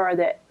remember or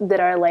that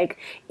are like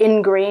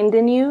ingrained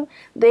in you,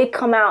 they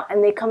come out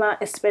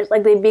especially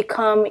like they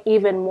become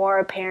even more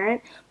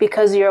apparent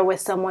because you're with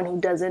someone who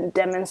doesn't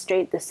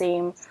demonstrate the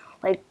same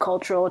like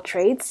cultural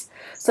traits.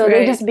 So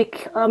they just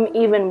become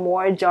even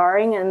more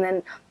jarring, and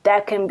then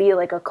that can be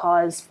like a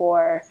cause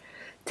for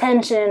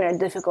tension or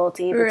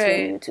difficulty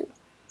between you two.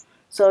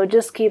 So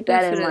just keep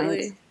that in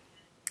mind.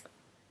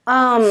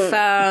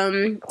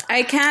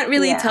 I can't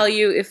really tell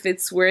you if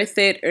it's worth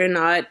it or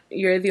not.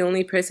 You're the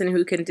only person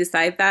who can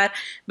decide that.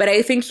 But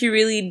I think you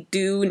really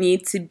do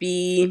need to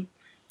be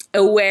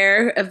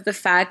aware of the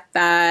fact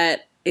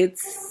that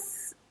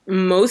it's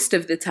most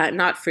of the time,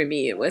 not for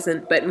me, it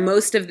wasn't, but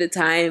most of the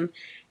time,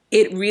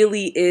 it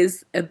really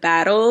is a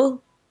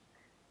battle.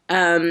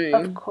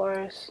 Of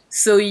course.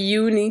 So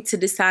you need to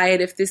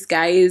decide if this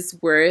guy is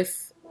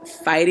worth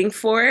fighting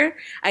for.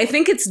 I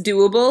think it's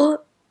doable.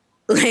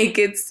 Like,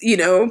 it's, you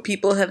know,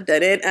 people have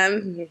done it.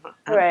 I'm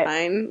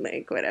fine,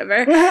 like,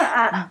 whatever.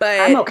 But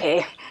I'm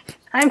okay.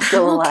 I'm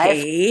still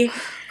alive.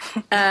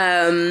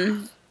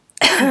 Okay.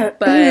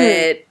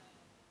 But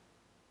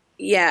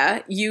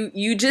yeah,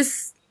 you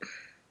just,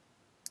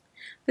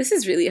 this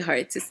is really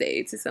hard to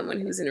say to someone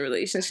who's in a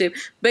relationship,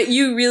 but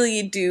you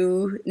really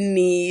do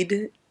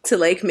need to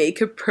like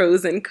make a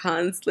pros and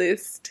cons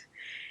list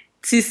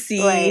to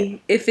see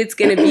if it's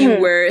going to be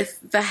worth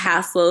the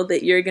hassle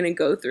that you're going to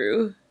go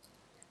through,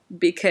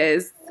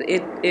 because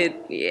it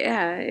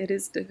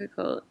is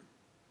difficult.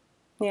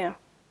 Yeah.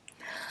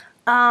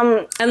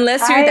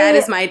 Unless your dad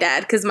is my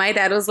dad, because my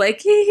dad was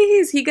like,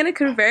 is he gonna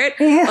convert?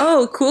 Yeah.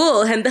 Oh,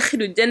 cool.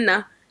 هندخله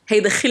الجنة.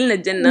 هيدخلنا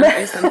الجنة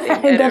or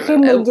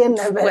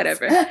something.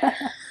 Whatever.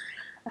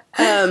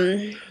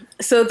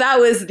 So that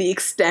was the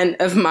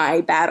extent of my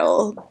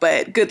battle,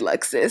 but good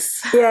luck,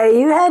 sis. Yeah,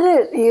 you had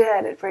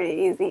it pretty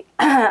easy.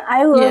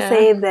 I will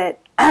say that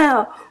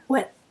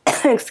when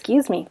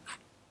excuse me,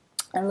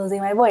 I'm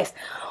losing my voice.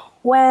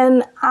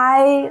 When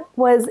I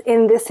was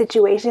in this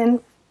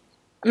situation,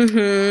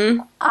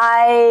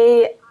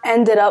 I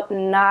ended up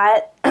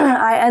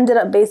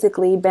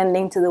basically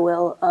bending to the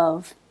will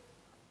of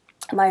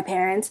my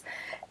parents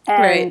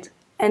and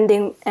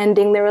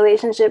ending the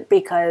relationship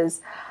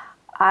because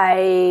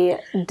I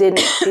didn't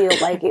feel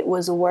like it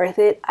was worth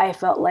it. I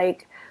felt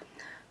like,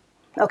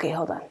 okay,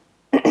 hold on.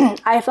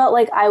 I felt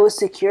like I was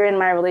secure in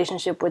my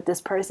relationship with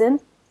this person,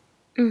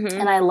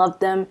 and I loved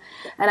them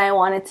and I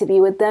wanted to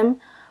be with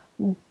them.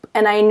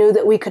 And I knew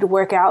that we could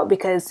work out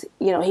because,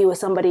 you know, he was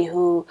somebody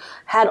who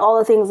had all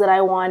the things that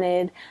I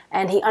wanted,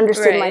 and he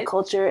understood my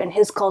culture, and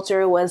his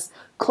culture was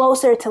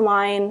closer to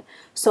mine.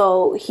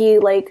 So he,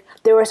 like,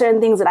 there were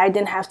certain things that I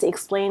didn't have to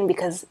explain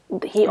because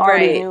he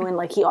already knew, and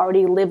like he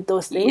already lived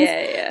those things.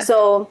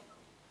 So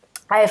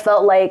I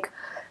felt like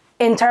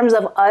in terms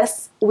of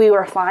us, we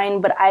were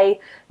fine, but I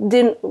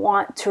didn't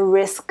want to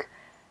risk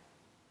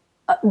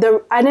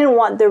or I didn't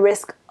want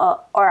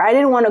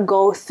to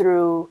go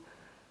through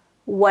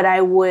what I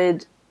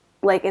would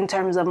like in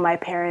terms of my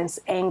parents'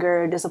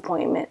 anger or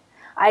disappointment.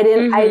 I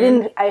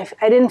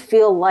didn't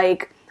feel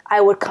like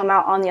I would come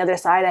out on the other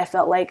side. I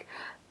felt like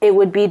it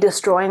would be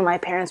destroying my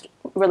parents'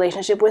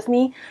 relationship with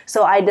me.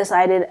 So I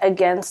decided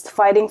against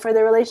fighting for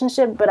the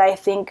relationship. But I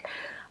think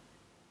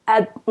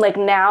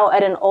now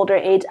at an older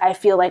age, I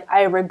feel like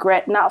I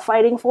regret not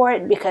fighting for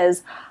it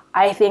because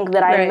I think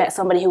that I met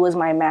somebody who was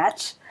my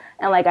match,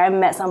 and like I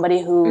met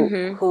somebody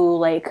who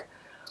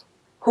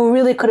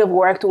really could have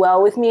worked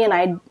well with me, and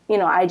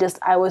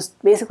I was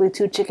basically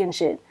too chicken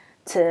shit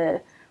to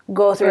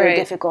go through a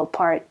difficult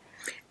part.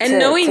 And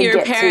knowing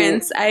your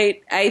parents,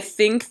 I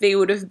think they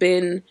would have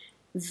been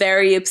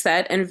very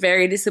upset and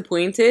very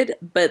disappointed,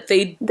 but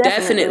they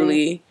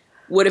definitely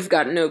would have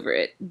gotten over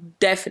it.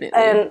 Definitely.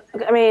 And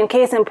I mean,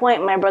 case in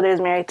point, my brother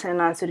is married to a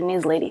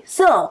non-Sudanese lady.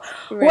 So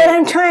what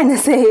I'm trying to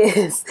say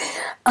is,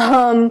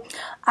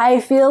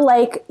 I feel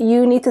like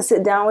you need to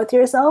sit down with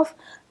yourself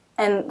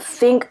and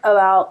think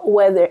about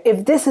whether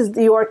if this is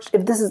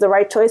the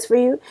right choice for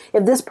you,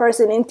 if this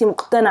person انت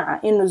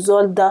مقتنعة إنه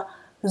زول ده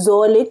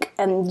زولك,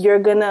 and you're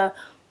gonna,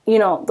 you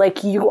know,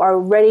 like you are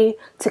ready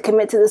to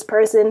commit to this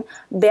person,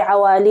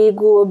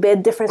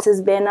 بعواليقو,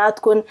 differences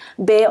بيناتكم,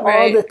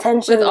 all the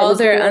tension with all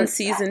their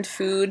unseasoned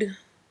food.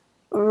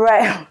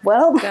 Right.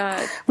 Well,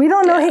 God, we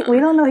don't know. We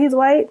don't know he's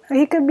white.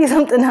 He could be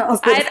something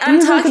else. I'm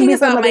talking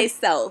about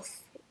myself.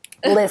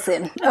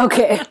 Listen,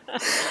 okay.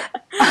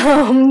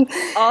 With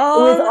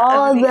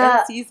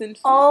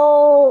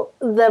all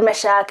the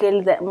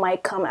mashakil that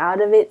might come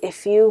out of it,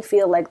 if you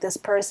feel like this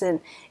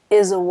person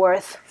is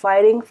worth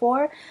fighting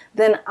for,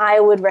 then I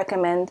would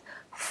recommend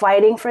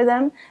fighting for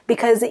them,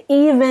 because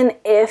even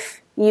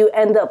if you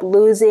end up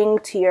losing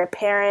to your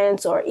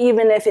parents, or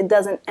even if it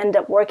doesn't end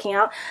up working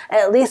out,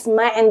 at least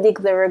ma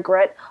indik the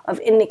regret of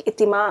innik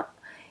itima,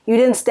 you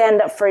didn't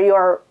stand up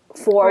for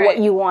what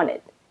you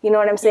wanted. You know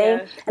what I'm saying?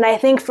 Yeah. And I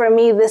think for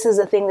me, this is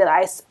the thing that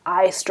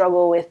I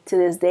struggle with to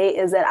this day,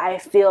 is that I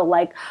feel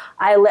like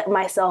I let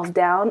myself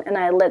down and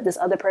I let this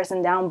other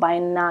person down by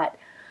not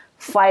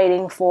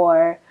fighting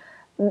for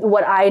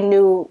what I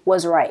knew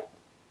was right.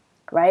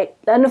 Right?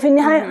 لأنه في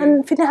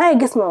النهاية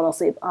قسم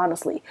ونصيب,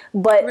 honestly.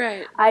 But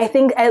right. I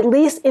think at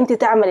least أنت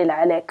تعملي اللي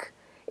عليك.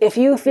 If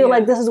you feel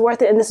like this is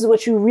worth it and this is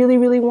what you really,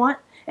 really want,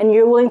 and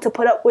you're willing to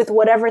put up with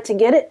whatever to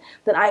get it,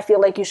 then I feel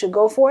like you should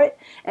go for it.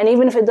 And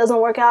even if it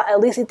doesn't work out, at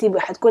least أنت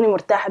حتكوني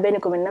مرتاحة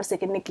بينك وبين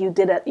نفسك إنك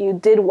you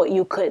did what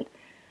you could.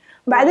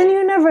 But then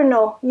you never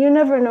know. You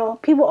never know.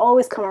 People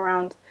always come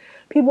around.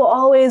 People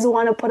always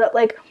want to put up,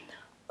 like,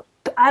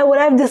 what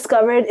I've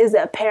discovered is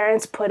that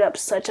parents put up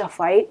such a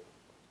fight,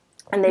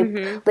 and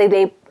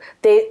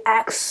they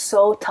act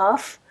so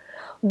tough,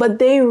 but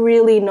they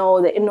really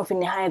know that إنه في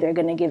النهاية they're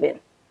gonna give in.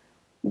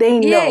 They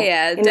know.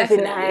 Yeah, إنه في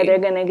النهاية they're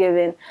gonna give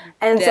in,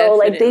 and definitely. so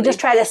like they just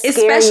try to scare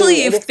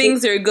especially you. if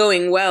things are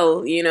going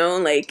well, you know,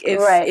 like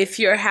if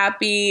you're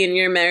happy and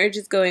your marriage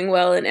is going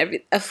well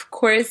and of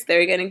course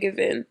they're gonna give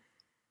in.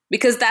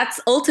 Because that's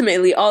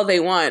ultimately all they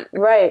want.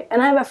 Right. And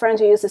I have a friend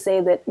who used to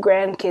say that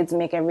grandkids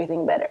make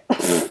everything better.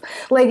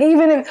 Like,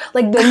 even if,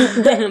 like,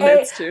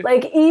 that's true.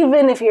 Like,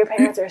 even if your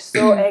parents are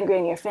so angry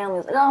and your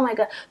family's like, oh my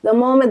God, the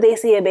moment they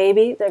see a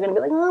baby, they're going to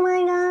be like, oh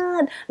my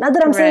God. Not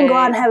that I'm saying go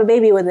out and have a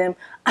baby with him.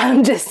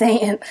 I'm just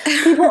saying,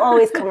 people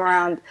always come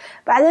around.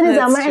 بعدين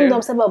إذا ما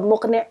عندهم سبب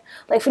مقنع,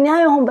 like, في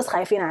النهاية هم بس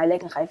خايفين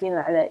عليك and خايفين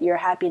على your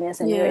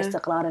happiness and your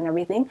استقرار and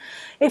everything.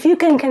 If you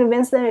can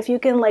convince them, if you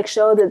can, like,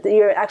 show that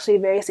you're actually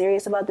very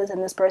serious about this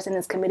and this person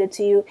is committed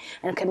to you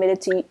and committed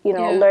to, you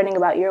know, learning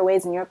about your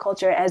ways and your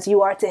culture as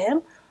you are to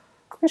him,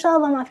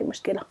 inshallah ما في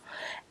مشكلة.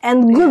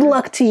 And good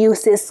luck to you,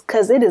 sis,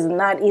 because it is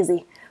not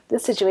easy.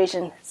 This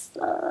situation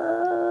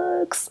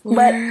sucks.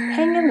 But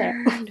hang in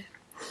there.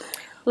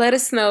 Let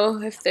us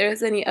know if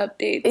there's any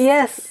updates.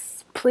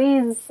 Yes,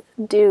 please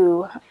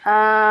do.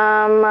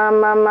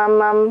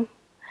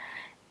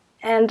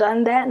 And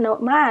on that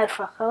note, ما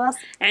عارفة خلاص.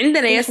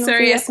 عندنا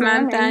يسر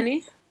يسمعن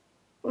تاني.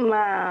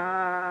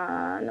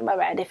 ما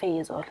بعرف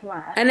أي زول. ما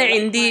عارفة. أنا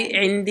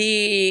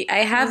عندي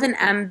I have an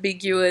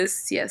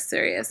ambiguous yes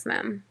sir, yes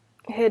ma'am.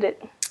 Hit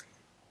it.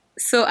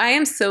 So I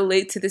am so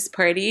late to this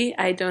party.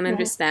 I don't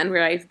understand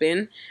where I've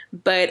been.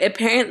 But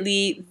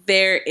apparently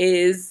there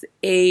is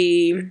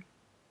a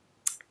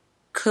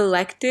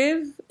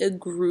collective, a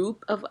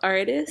group of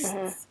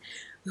artists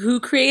who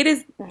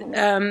created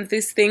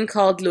this thing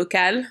called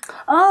local.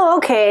 Oh,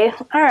 okay.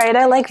 All right,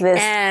 I like this.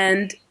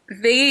 And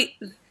they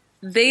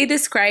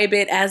describe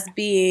it as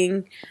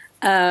being,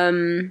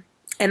 and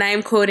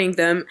I'm quoting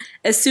them,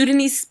 a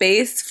Sudanese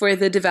space for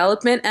the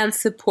development and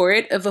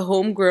support of a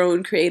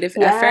homegrown creative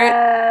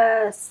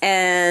effort.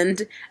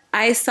 And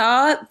I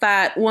saw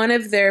that one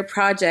of their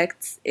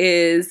projects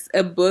is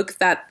a book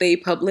that they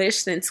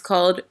published, and it's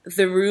called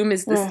The Room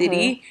is the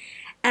City.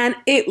 And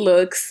it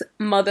looks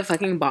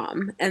motherfucking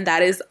bomb. And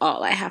that is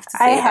all I have to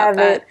say about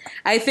that.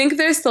 I think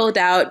they're sold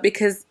out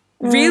because,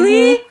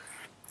 really?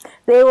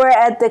 They were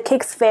at the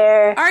Kicks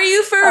Fair. Are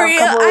you for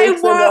real? I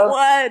want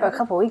one. Or a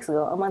couple weeks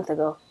ago, a month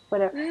ago.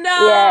 Whatever.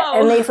 No. Yeah,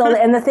 and they sold it,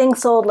 and the thing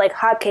sold like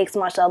hotcakes,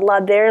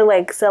 mashallah. They're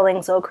like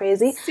selling so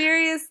crazy.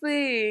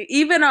 Seriously,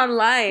 even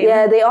online.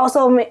 Yeah, they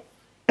also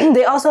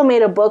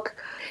made a book.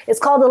 It's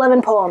called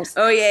 11 Poems.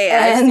 Oh yeah,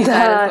 and I've seen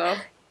that as well.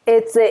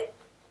 It's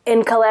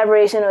in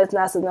collaboration with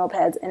NASA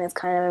Notepads, and it's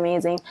kind of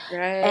amazing.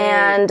 Right.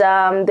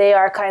 And they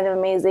are kind of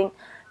amazing.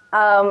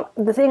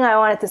 The thing I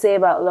wanted to say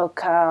about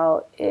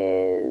Local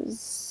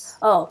is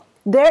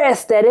their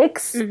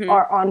aesthetics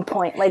are on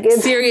point. Like,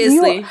 it's,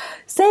 seriously,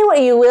 say what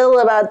you will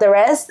about the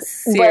rest,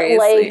 seriously, but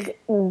like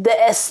the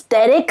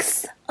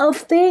aesthetics of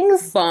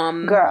things,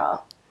 bomb,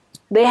 girl.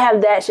 They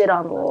have that shit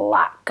on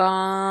lock.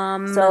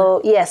 Bomb.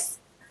 So yes,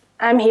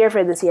 I'm here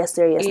for this. Yes,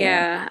 sir. Yes,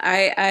 yeah,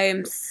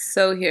 I'm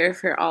so here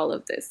for all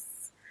of this.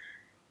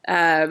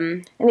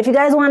 And if you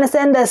guys want to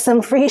send us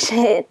some free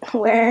shit,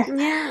 we're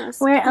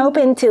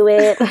open to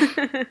it.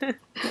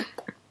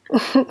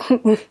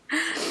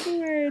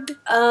 Weird.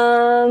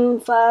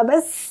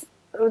 فبس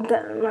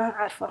ما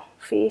عارفة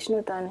في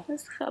شنو تاني.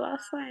 بس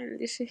خلاص ما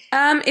عندي شيء.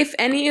 If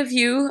any of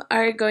you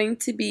are going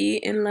to be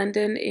in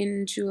London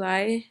in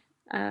July,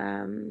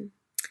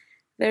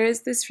 there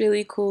is this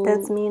really cool.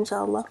 That's me,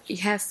 inshallah.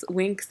 Yes,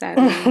 winks at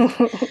me.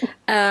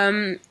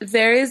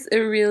 There is a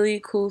really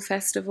cool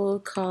festival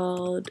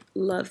called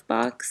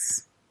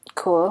Lovebox.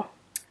 Cool.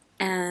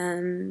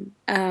 And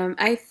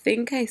I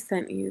think I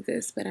sent you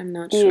this, but I'm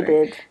not sure. You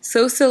did.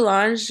 So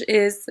Solange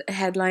is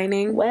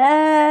headlining.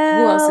 Wow.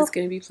 Who else is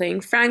going to be playing?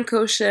 Frank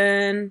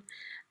Ocean,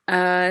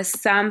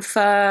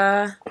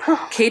 Sampha,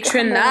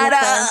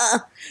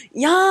 Katrinata.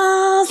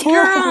 Yes,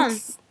 girl.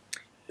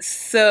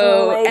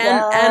 So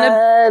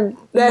and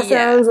that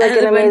sounds like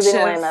an amazing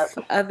lineup.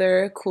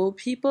 Other cool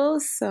people.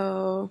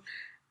 So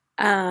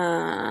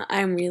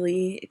I'm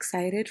really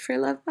excited for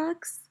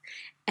Lovebox,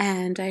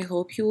 and I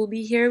hope you will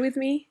be here with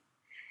me.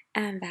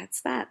 And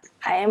that's that.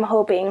 I am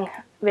hoping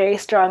very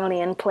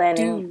strongly and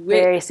planning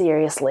very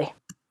seriously.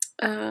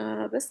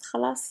 بس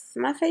خلاص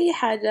ما في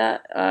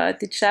حاجة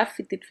تتشاف في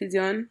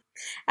التلفزيون.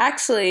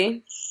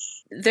 Actually,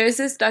 there's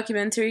this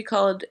documentary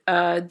called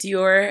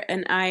Dior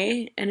and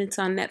I, and it's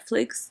on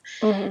Netflix.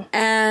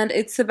 And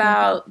it's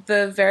about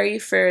the very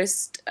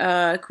first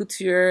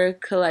couture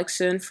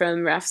collection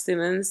from Raf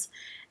Simons.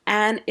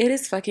 And it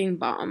is fucking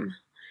bomb.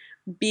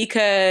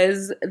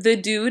 Because the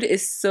dude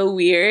is so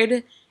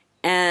weird.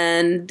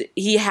 And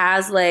he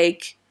has,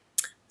 like,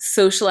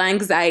 social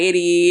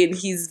anxiety. And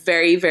he's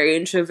very, very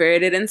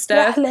introverted and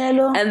stuff.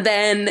 And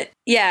then,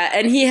 yeah,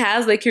 and he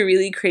has, like, a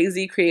really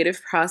crazy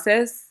creative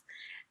process.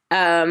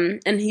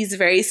 And he's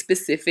very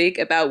specific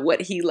about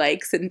what he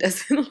likes and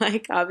doesn't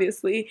like,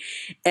 obviously.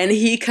 And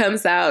he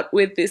comes out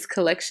with this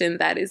collection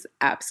that is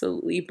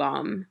absolutely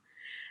bomb.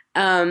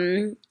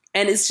 And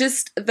it's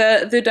just,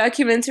 the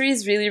documentary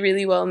is really,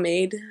 really well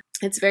made.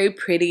 It's very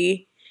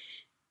pretty.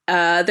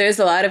 There's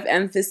a lot of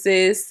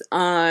emphasis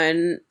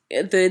on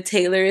the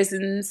tailors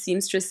and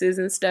seamstresses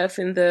and stuff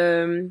in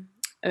the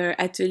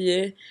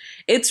atelier.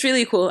 It's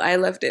really cool. I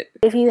loved it.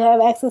 If you have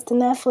access to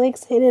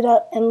Netflix, hit it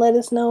up and let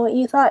us know what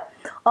you thought.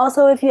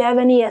 Also, if you have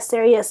any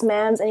serious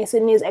mams, any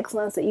Sudanese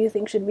excellence that you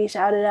think should be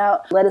shouted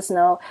out, let us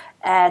know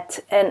at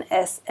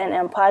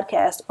NSNM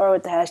Podcast or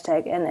with the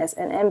hashtag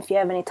NSNM. If you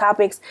have any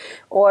topics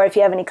or if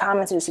you have any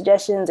comments or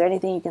suggestions or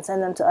anything, you can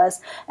send them to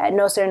us at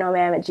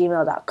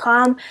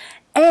nosirnomam@gmail.com.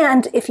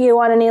 And if you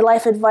want any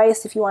life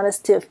advice, if you want us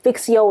to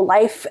fix your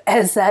life,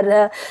 as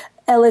that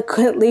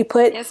eloquently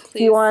put, yes,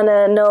 if you want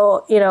to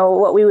know,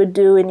 what we would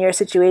do in your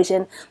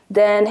situation,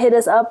 then hit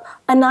us up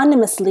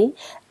anonymously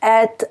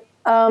at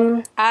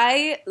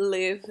I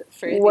live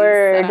for these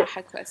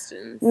Saraha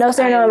questions.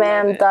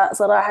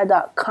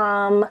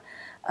 nosirnomam.saraha.com,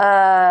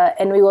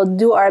 and we will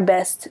do our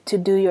best to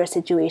do your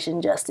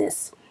situation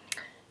justice.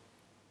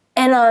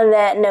 And on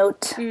that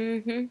note,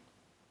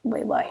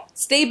 bye-bye.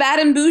 Stay bad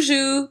and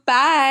boujou.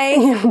 Bye.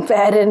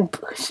 Bad and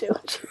boujou.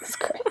 Jesus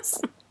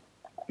Christ.